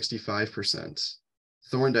Gray, 65%.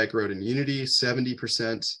 Thorndike Road in Unity,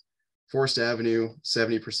 70%. Forest Avenue,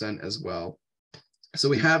 70% as well. So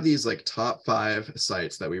we have these like top 5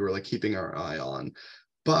 sites that we were like keeping our eye on.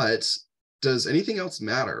 But does anything else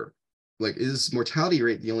matter? Like, is mortality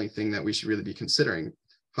rate the only thing that we should really be considering?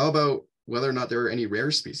 How about whether or not there are any rare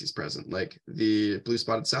species present, like the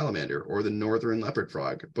blue-spotted salamander or the northern leopard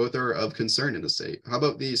frog? Both are of concern in the state. How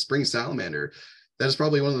about the spring salamander? That is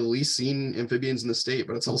probably one of the least seen amphibians in the state,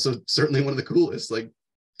 but it's also certainly one of the coolest. Like,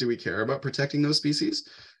 do we care about protecting those species?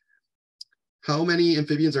 How many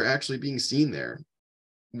amphibians are actually being seen there?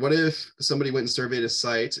 What if somebody went and surveyed a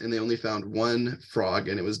site and they only found one frog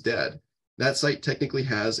and it was dead? That site technically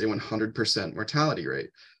has a 100% mortality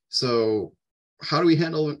rate. So how do we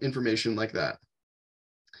handle information like that?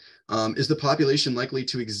 Is the population likely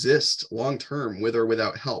to exist long-term with or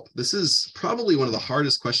without help? This is probably one of the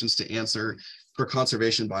hardest questions to answer for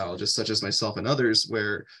conservation biologists such as myself and others,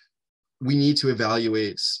 where we need to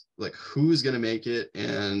evaluate like who's going to make it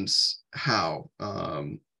and how.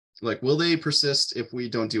 Like, will they persist if we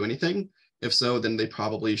don't do anything? If so, then they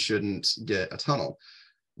probably shouldn't get a tunnel.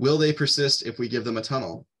 Will they persist if we give them a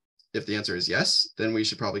tunnel? If the answer is yes, then we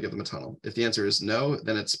should probably give them a tunnel. If the answer is no,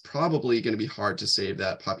 then it's probably going to be hard to save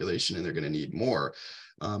that population and they're going to need more.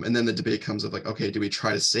 And then the debate comes of like, okay, do we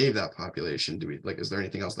try to save that population? Do we like, is there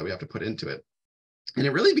anything else that we have to put into it? And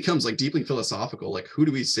it really becomes like deeply philosophical. Like, who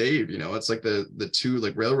do we save? You know, it's like the two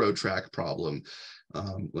like railroad track problem.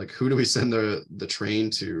 Like, who do we send the train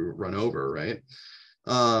to run over, right?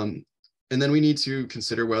 And then we need to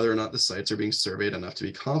consider whether or not the sites are being surveyed enough to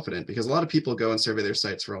be confident, because a lot of people go and survey their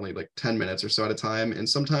sites for only like 10 minutes or so at a time. And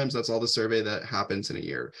sometimes that's all the survey that happens in a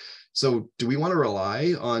year. So do we want to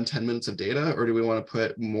rely on 10 minutes of data, or do we want to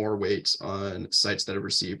put more weight on sites that have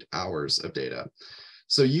received hours of data?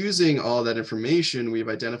 So using all that information, we've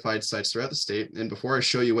identified sites throughout the state. And before I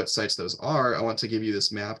show you what sites those are, I want to give you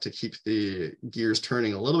this map to keep the gears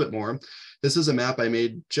turning a little bit more. This is a map I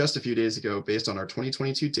made just a few days ago based on our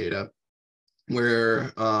 2022 data,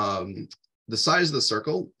 where the size of the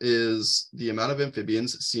circle is the amount of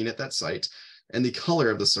amphibians seen at that site, and the color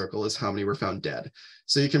of the circle is how many were found dead.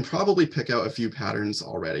 So you can probably pick out a few patterns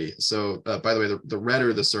already. So by the way, the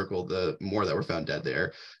redder the circle, the more that were found dead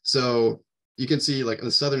there. So you can see like in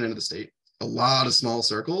the southern end of the state, a lot of small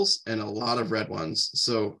circles and a lot of red ones.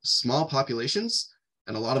 So small populations,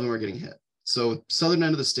 and a lot of them are getting hit. So southern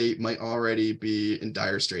end of the state might already be in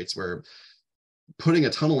dire straits, where putting a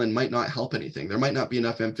tunnel in might not help anything. There might not be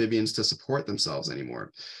enough amphibians to support themselves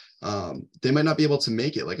anymore. They might not be able to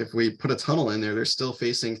make it. Like, if we put a tunnel in there, they're still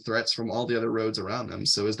facing threats from all the other roads around them.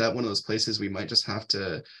 So is that one of those places we might just have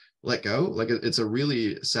to let go? Like, it's a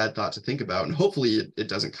really sad thought to think about, and hopefully it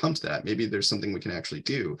doesn't come to that. Maybe there's something we can actually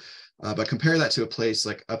do. But compare that to a place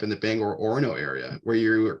like up in the Bangor-Orono area, where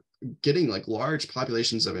you're getting like large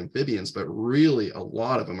populations of amphibians, but really a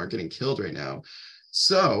lot of them are getting killed right now.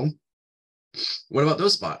 So what about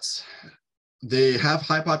those spots? They have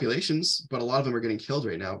high populations, but a lot of them are getting killed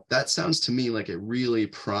right now. That sounds to me like a really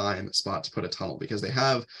prime spot to put a tunnel, because they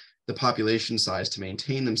have the population size to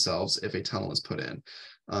maintain themselves if a tunnel is put in.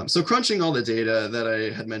 So crunching all the data that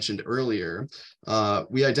I had mentioned earlier,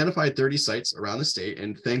 we identified 30 sites around the state,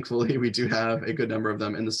 and thankfully we do have a good number of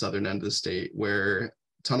them in the southern end of the state, where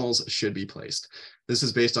tunnels should be placed. This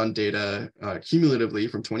is based on data cumulatively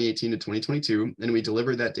from 2018 to 2022, and we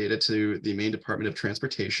delivered that data to the Maine Department of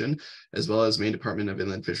Transportation, as well as Maine Department of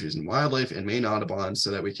Inland Fisheries and Wildlife and Maine Audubon, so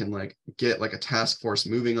that we can like get like a task force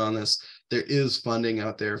moving on this. There is funding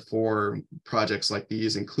out there for projects like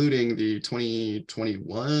these, including the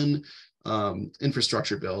 2021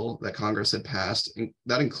 infrastructure bill that Congress had passed. And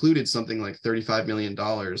that included something like $35 million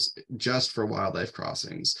just for wildlife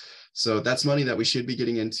crossings. So that's money that we should be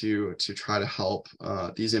getting into to try to help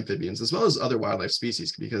these amphibians as well as other wildlife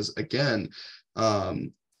species, because again,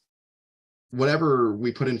 whatever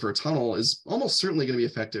we put in for a tunnel is almost certainly going to be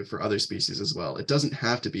effective for other species as well. It doesn't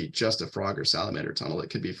have to be just a frog or salamander tunnel.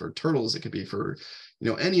 It could be for turtles. It could be for,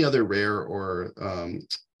 you know, any other rare or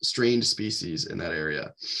strange species in that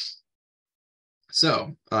area.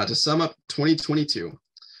 So to sum up 2022,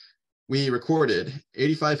 we recorded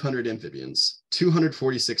 8,500 amphibians,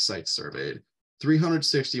 246 sites surveyed,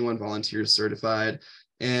 361 volunteers certified,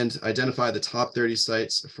 and identified the top 30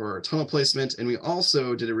 sites for tunnel placement. And we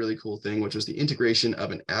also did a really cool thing, which was the integration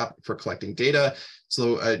of an app for collecting data.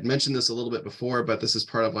 So I mentioned this a little bit before, but this is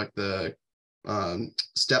part of like the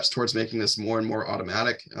steps towards making this more and more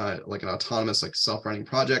automatic, like an autonomous, like self-running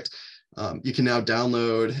project. You can now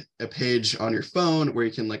download a page on your phone where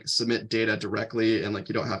you can like submit data directly, and like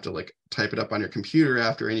you don't have to like type it up on your computer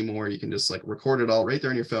after anymore. You can just like record it all right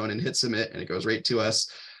there on your phone and hit submit, and it goes right to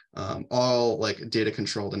us, all like data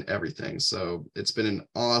controlled and everything. So it's been an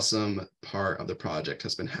awesome part of the project,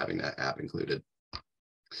 has been having that app included.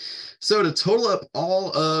 So to total up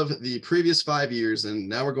all of the previous 5 years, and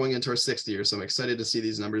now we're going into our 6th year, so I'm excited to see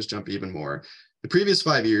these numbers jump even more. The previous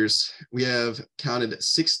 5 years, we have counted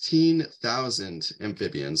 16,000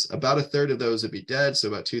 amphibians. About a third of those would be dead, so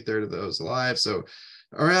about 2/3 of those alive. So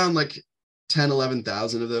around like 10,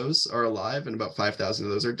 11,000 of those are alive, and about 5,000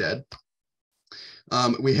 of those are dead.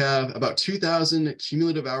 We have about 2,000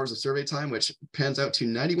 cumulative hours of survey time, which pans out to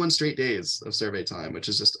 91 straight days of survey time, which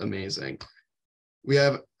is just amazing. We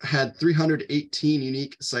have had 318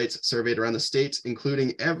 unique sites surveyed around the state,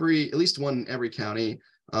 including at least one in every county.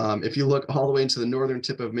 If you look all the way into the northern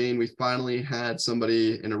tip of Maine, we finally had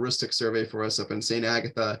somebody in a rustic survey for us up in St.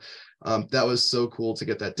 Agatha. That was so cool to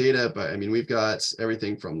get that data. But I mean, we've got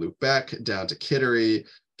everything from Lubec down to Kittery,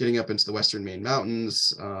 getting up into the Western Maine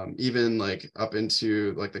Mountains, even like up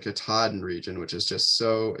into like the Katahdin region, which is just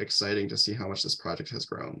so exciting to see how much this project has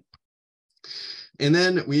grown. And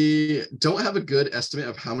then we don't have a good estimate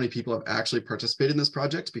of how many people have actually participated in this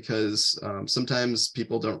project, because sometimes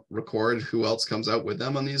people don't record who else comes out with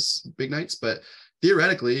them on these big nights. But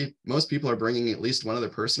theoretically, most people are bringing at least one other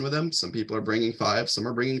person with them. Some people are bringing 5, some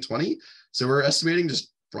are bringing 20. So we're estimating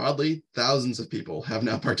just broadly thousands of people have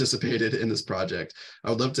now participated in this project.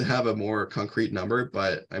 I would love to have a more concrete number,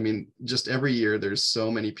 but I mean, just every year there's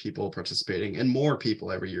so many people participating, and more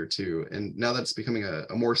people every year too. And now that's becoming a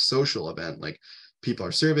more social event. Like, people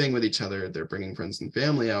are surveying with each other, they're bringing friends and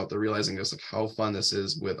family out, they're realizing just like how fun this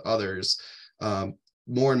is with others.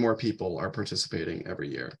 More and more people are participating every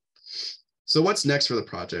year. So what's next for the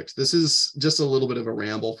project? This is just a little bit of a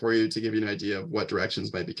ramble for you to give you an idea of what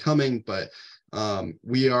directions might be coming, but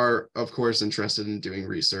we are, of course, interested in doing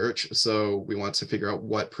research. So we want to figure out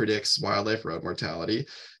what predicts wildlife road mortality.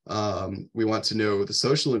 We want to know the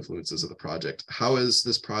social influences of the project. How is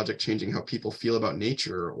this project changing how people feel about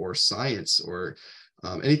nature or science, or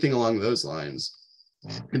anything along those lines?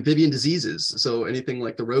 Amphibian diseases, so anything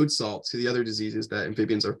like the road salt to the other diseases that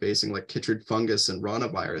amphibians are facing, like chytrid fungus and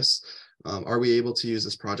ranavirus. Are we able to use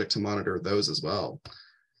this project to monitor those as well?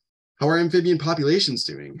 How are amphibian populations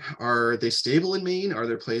doing? Are they stable in Maine? Are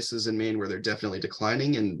there places in Maine where they're definitely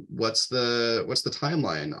declining? And what's the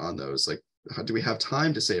timeline on those? Like, how do we have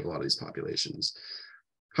time to save a lot of these populations?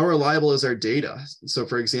 How reliable is our data? So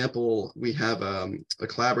for example, we have a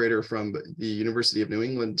collaborator from the University of New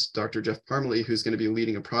England, Dr. Jeff Parmalee, who's going to be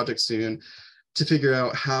leading a project soon to figure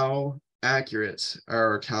out how accurate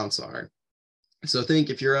our counts are. So think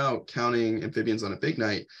if you're out counting amphibians on a big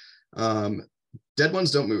night, dead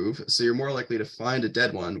ones don't move, so you're more likely to find a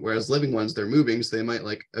dead one, whereas living ones, they're moving, so they might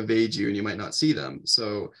like evade you and you might not see them.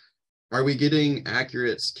 So are we getting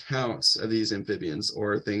accurate counts of these amphibians,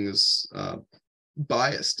 or things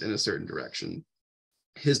biased in a certain direction?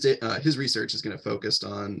 His research is going to focus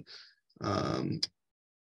on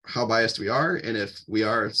how biased we are, and if we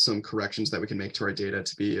are, some corrections that we can make to our data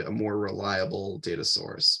to be a more reliable data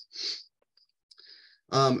source.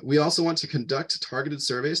 We also want to conduct targeted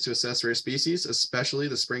surveys to assess rare species, especially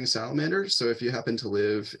the spring salamander. So if you happen to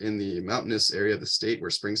live in the mountainous area of the state where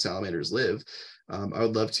spring salamanders live, I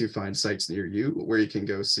would love to find sites near you where you can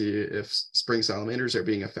go see if spring salamanders are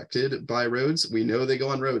being affected by roads. We know they go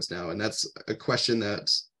on roads now, and that's a question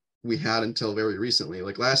that we had until very recently.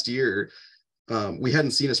 Like last year, we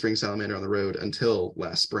hadn't seen a spring salamander on the road until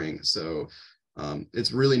last spring. So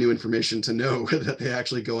it's really new information to know that they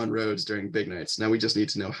actually go on roads during big nights. Now we just need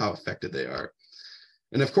to know how affected they are.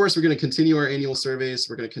 And of course, we're going to continue our annual surveys.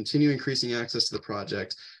 We're going to continue increasing access to the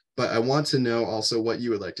project, but I want to know also what you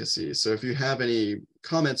would like to see. So if you have any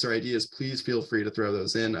comments or ideas, please feel free to throw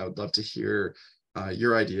those in. I would love to hear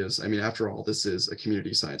your ideas. I mean, after all, this is a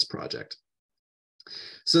community science project.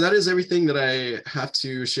 So that is everything that I have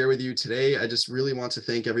to share with you today. I just really want to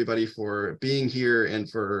thank everybody for being here and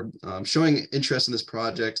for showing interest in this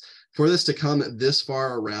project. For this to come this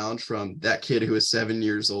far around, from that kid who was 7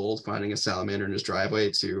 years old finding a salamander in his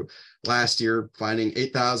driveway to last year finding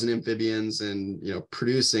 8,000 amphibians and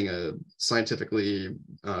producing a scientifically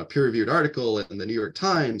peer-reviewed article in the New York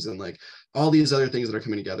Times and like all these other things that are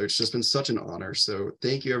coming together. It's just been such an honor. So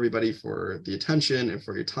thank you everybody for the attention and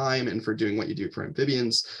for your time and for doing what you do for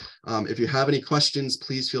amphibians. If you have any questions,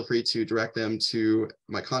 please feel free to direct them to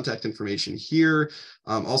my contact information here.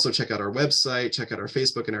 Also check out our website, check out our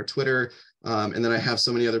Facebook and our Twitter. And then I have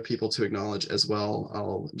so many other people to acknowledge as well.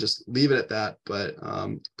 I'll just leave it at that, but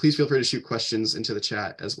please feel free to shoot questions into the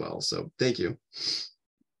chat as well. So thank you.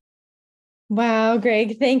 Wow,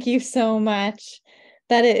 Greg, thank you so much.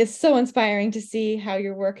 That is so inspiring to see how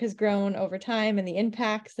your work has grown over time and the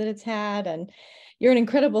impacts that it's had. And you're an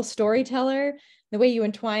incredible storyteller. The way you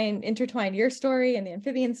intertwine your story and the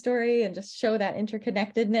amphibian story and just show that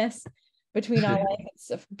interconnectedness between all life. It's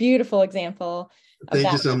a beautiful example of that.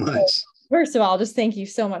 Thank you so much. First of all, just thank you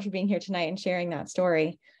so much for being here tonight and sharing that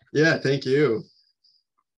story. Yeah, thank you.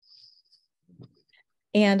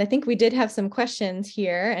 And I think we did have some questions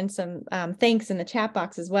here and some thanks in the chat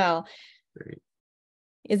box as well. Great.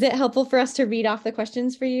 Is it helpful for us to read off the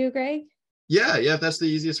questions for you, Greg? Yeah, if that's the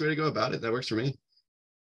easiest way to go about it, that works for me.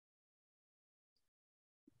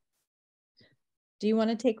 Do you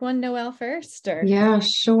want to take one, Noelle, first? Or? Yeah,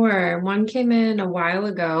 sure. One came in a while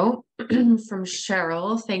ago from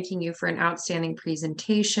Cheryl, thanking you for an outstanding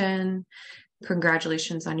presentation.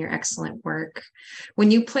 Congratulations on your excellent work.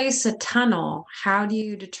 When you place a tunnel, how do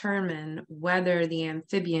you determine whether the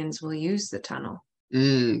amphibians will use the tunnel?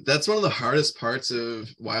 That's one of the hardest parts of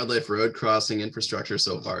wildlife road crossing infrastructure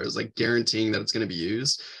so far, is like guaranteeing that it's going to be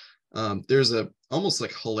used. There's a almost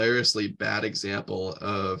like hilariously bad example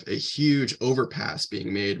of a huge overpass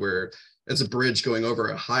being made where it's a bridge going over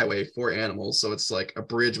a highway for animals. So it's like a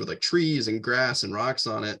bridge with like trees and grass and rocks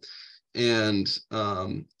on it. And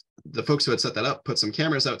the folks who had set that up put some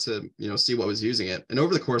cameras out to see what was using it. And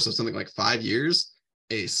over the course of something like 5 years,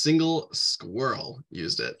 a single squirrel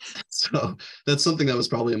used it. So that's something that was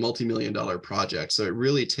probably a multi-million-dollar project. So it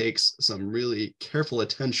really takes some really careful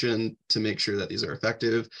attention to make sure that these are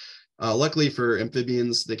effective. Luckily for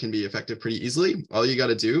amphibians, they can be effective pretty easily. All you got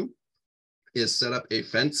to do is set up a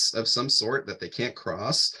fence of some sort that they can't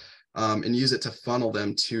cross and use it to funnel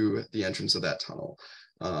them to the entrance of that tunnel.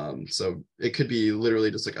 So it could be literally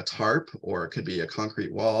just like a tarp, or it could be a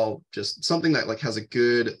concrete wall, just something that like has a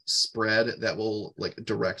good spread that will like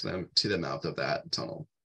direct them to the mouth of that tunnel.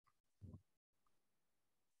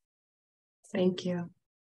 Thank you.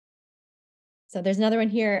 So there's another one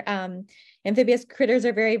here. Amphibious critters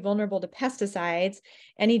are very vulnerable to pesticides.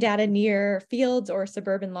 Any data near fields or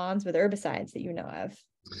suburban lawns with herbicides that you know of?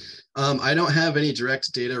 I don't have any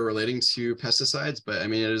direct data relating to pesticides, but I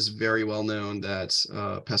mean, it is very well known that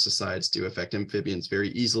pesticides do affect amphibians very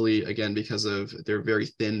easily, again, because of their very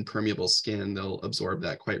thin, permeable skin. They'll absorb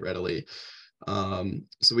that quite readily.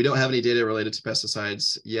 So we don't have any data related to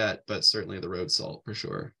pesticides yet, but certainly the road salt for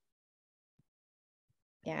sure.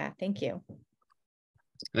 Yeah, thank you.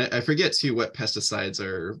 And I forget too what pesticides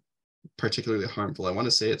are particularly harmful. I want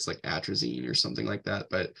to say it's like atrazine or something like that,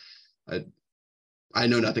 but I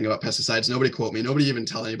know nothing about pesticides. Nobody quote me. Nobody even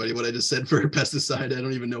tell anybody what I just said for a pesticide. I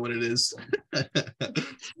don't even know what it is.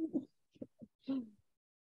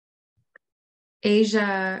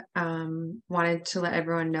 Asia wanted to let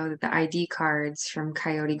everyone know that the ID cards from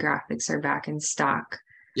Coyote Graphics are back in stock.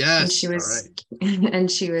 Yes. And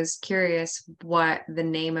she was curious what the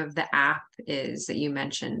name of the app is that you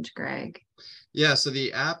mentioned, Greg. Yeah, so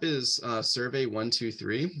the app is Survey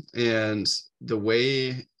 123, and the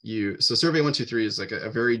way so Survey 123 is like a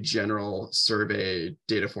very general survey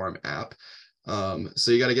data form app.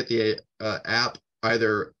 So you got to get the app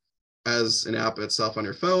either as an app itself on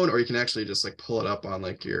your phone, or you can actually just like pull it up on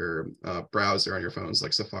like your browser on your phones,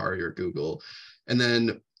 like Safari or Google. And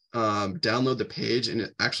then download the page and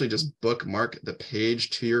it actually just bookmark the page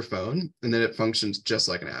to your phone, and then it functions just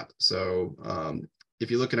like an app. So if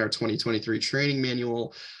you look in our 2023 training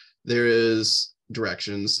manual, there is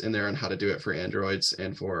directions in there on how to do it for Androids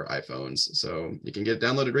and for iPhones. So you can get it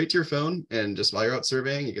downloaded right to your phone, and just while you're out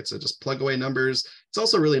surveying, you get to just plug away numbers. It's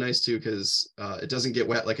also really nice too, because it doesn't get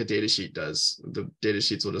wet like a data sheet does. The data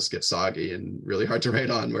sheets will just get soggy and really hard to write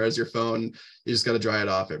on, whereas your phone, you just got to dry it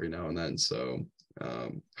off every now and then. So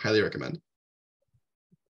highly recommend.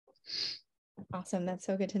 Awesome. That's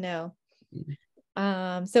so good to know.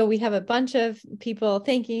 So we have a bunch of people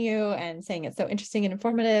thanking you and saying it's so interesting and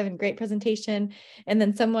informative and great presentation. And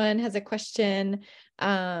then someone has a question.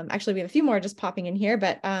 Actually, we have a few more just popping in here,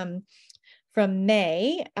 but from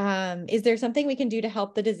May, is there something we can do to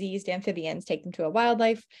help the diseased amphibians? Take them to a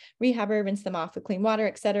wildlife rehabber, rinse them off with clean water,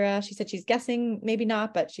 etc. She said she's guessing maybe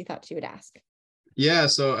not, but she thought she would ask. Yeah,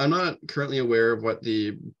 so I'm not currently aware of what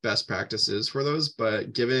the best practice is for those,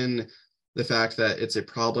 but given the fact that it's a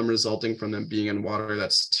problem resulting from them being in water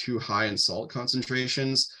that's too high in salt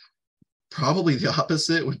concentrations, probably the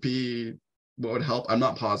opposite would be what would help. I'm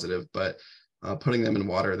not positive, but putting them in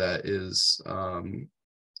water that is, and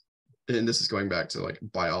this is going back to like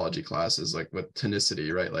biology classes, like with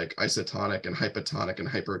tonicity, right? Like isotonic and hypotonic and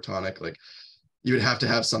hypertonic, like you would have to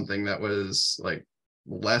have something that was like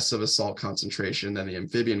less of a salt concentration than the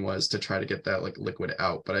amphibian was to try to get that like liquid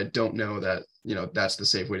out. But I don't know that, you know, that's the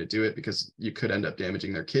safe way to do it, because you could end up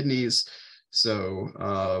damaging their kidneys. So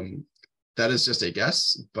that is just a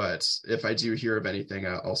guess, but if I do hear of anything,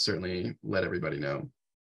 I'll certainly let everybody know.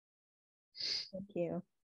 Thank you.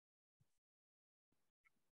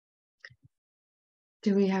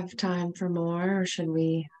 Do we have time for more, or should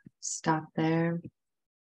we stop there?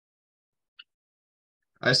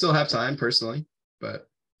 I still have time personally, but.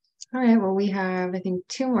 All right, well, we have, I think,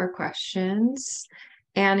 2 more questions.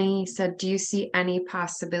 Annie said, do you see any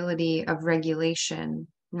possibility of regulation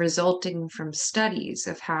resulting from studies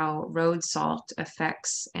of how road salt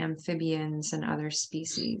affects amphibians and other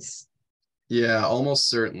species? Yeah, almost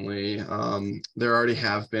certainly. There already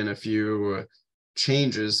have been a few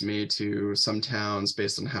changes made to some towns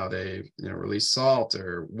based on how they, release salt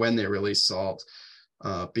or when they release salt,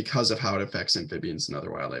 because of how it affects amphibians and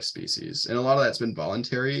other wildlife species. And a lot of that's been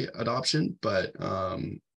voluntary adoption, but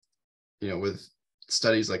with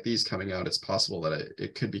studies like these coming out, it's possible that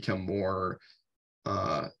it could become more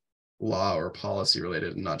law or policy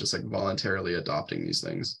related, and not just like voluntarily adopting these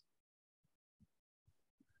things.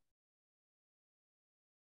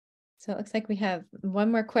 So it looks like we have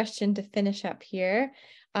one more question to finish up here.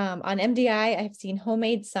 On MDI, I've seen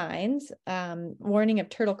homemade signs warning of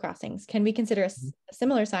turtle crossings. Can we consider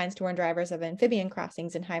similar signs to warn drivers of amphibian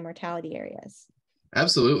crossings in high mortality areas?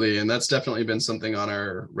 Absolutely. And that's definitely been something on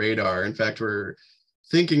our radar. In fact, we're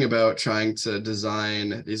thinking about trying to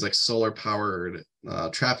design these like solar powered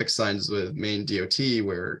traffic signs with Maine DOT,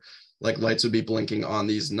 where like lights would be blinking on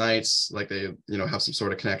these nights, like they, have some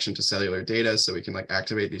sort of connection to cellular data, so we can like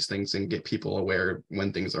activate these things and get people aware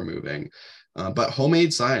when things are moving. But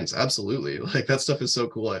homemade signs, absolutely. Like that stuff is so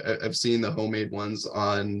cool. I've seen the homemade ones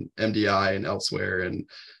on MDI and elsewhere, and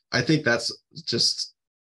I think that's just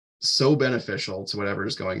so beneficial to whatever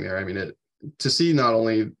is going there. I mean, to see not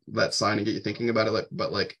only that sign and get you thinking about it,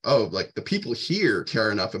 but like, oh, like the people here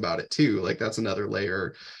care enough about it too. Like that's another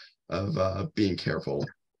layer of being careful.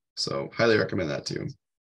 So highly recommend that too.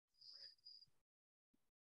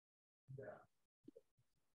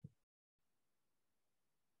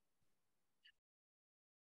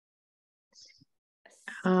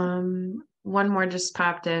 One more just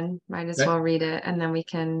popped in. Might as well read it, and then we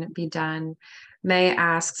can be done. May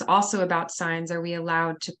asks also about signs. Are we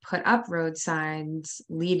allowed to put up road signs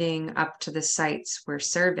leading up to the sites we're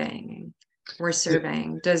surveying?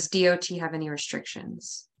 Does DOT have any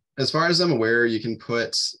restrictions? As far as I'm aware, you can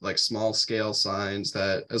put like small scale signs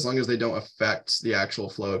that, as long as they don't affect the actual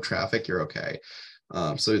flow of traffic, you're okay.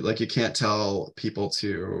 So like you can't tell people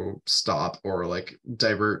to stop or like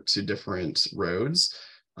divert to different roads.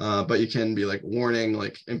 But you can be like warning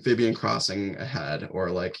like amphibian crossing ahead, or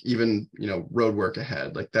like even, road work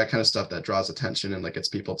ahead, like that kind of stuff that draws attention and like gets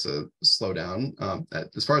people to slow down.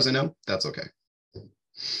 As far as I know, that's okay.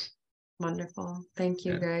 Wonderful. Thank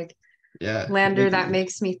you, Greg. Yeah. Lander, that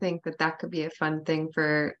makes me think that could be a fun thing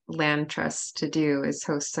for land trusts to do, is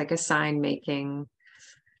host like a sign making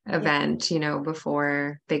event,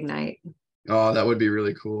 before Big Night. Oh, that would be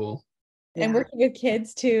really cool. And working with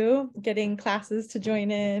kids too, getting classes to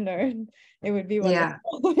join in, or it would be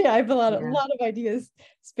wonderful. Yeah, I have a lot of ideas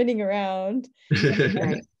spinning around.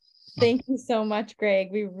 Right. Thank you so much, Greg.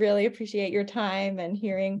 We really appreciate your time and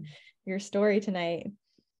hearing your story tonight.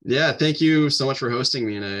 Yeah, thank you so much for hosting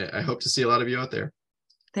me, and I hope to see a lot of you out there.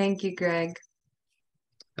 Thank you, Greg.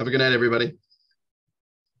 Have a good night, everybody.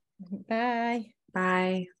 Bye.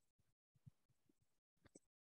 Bye.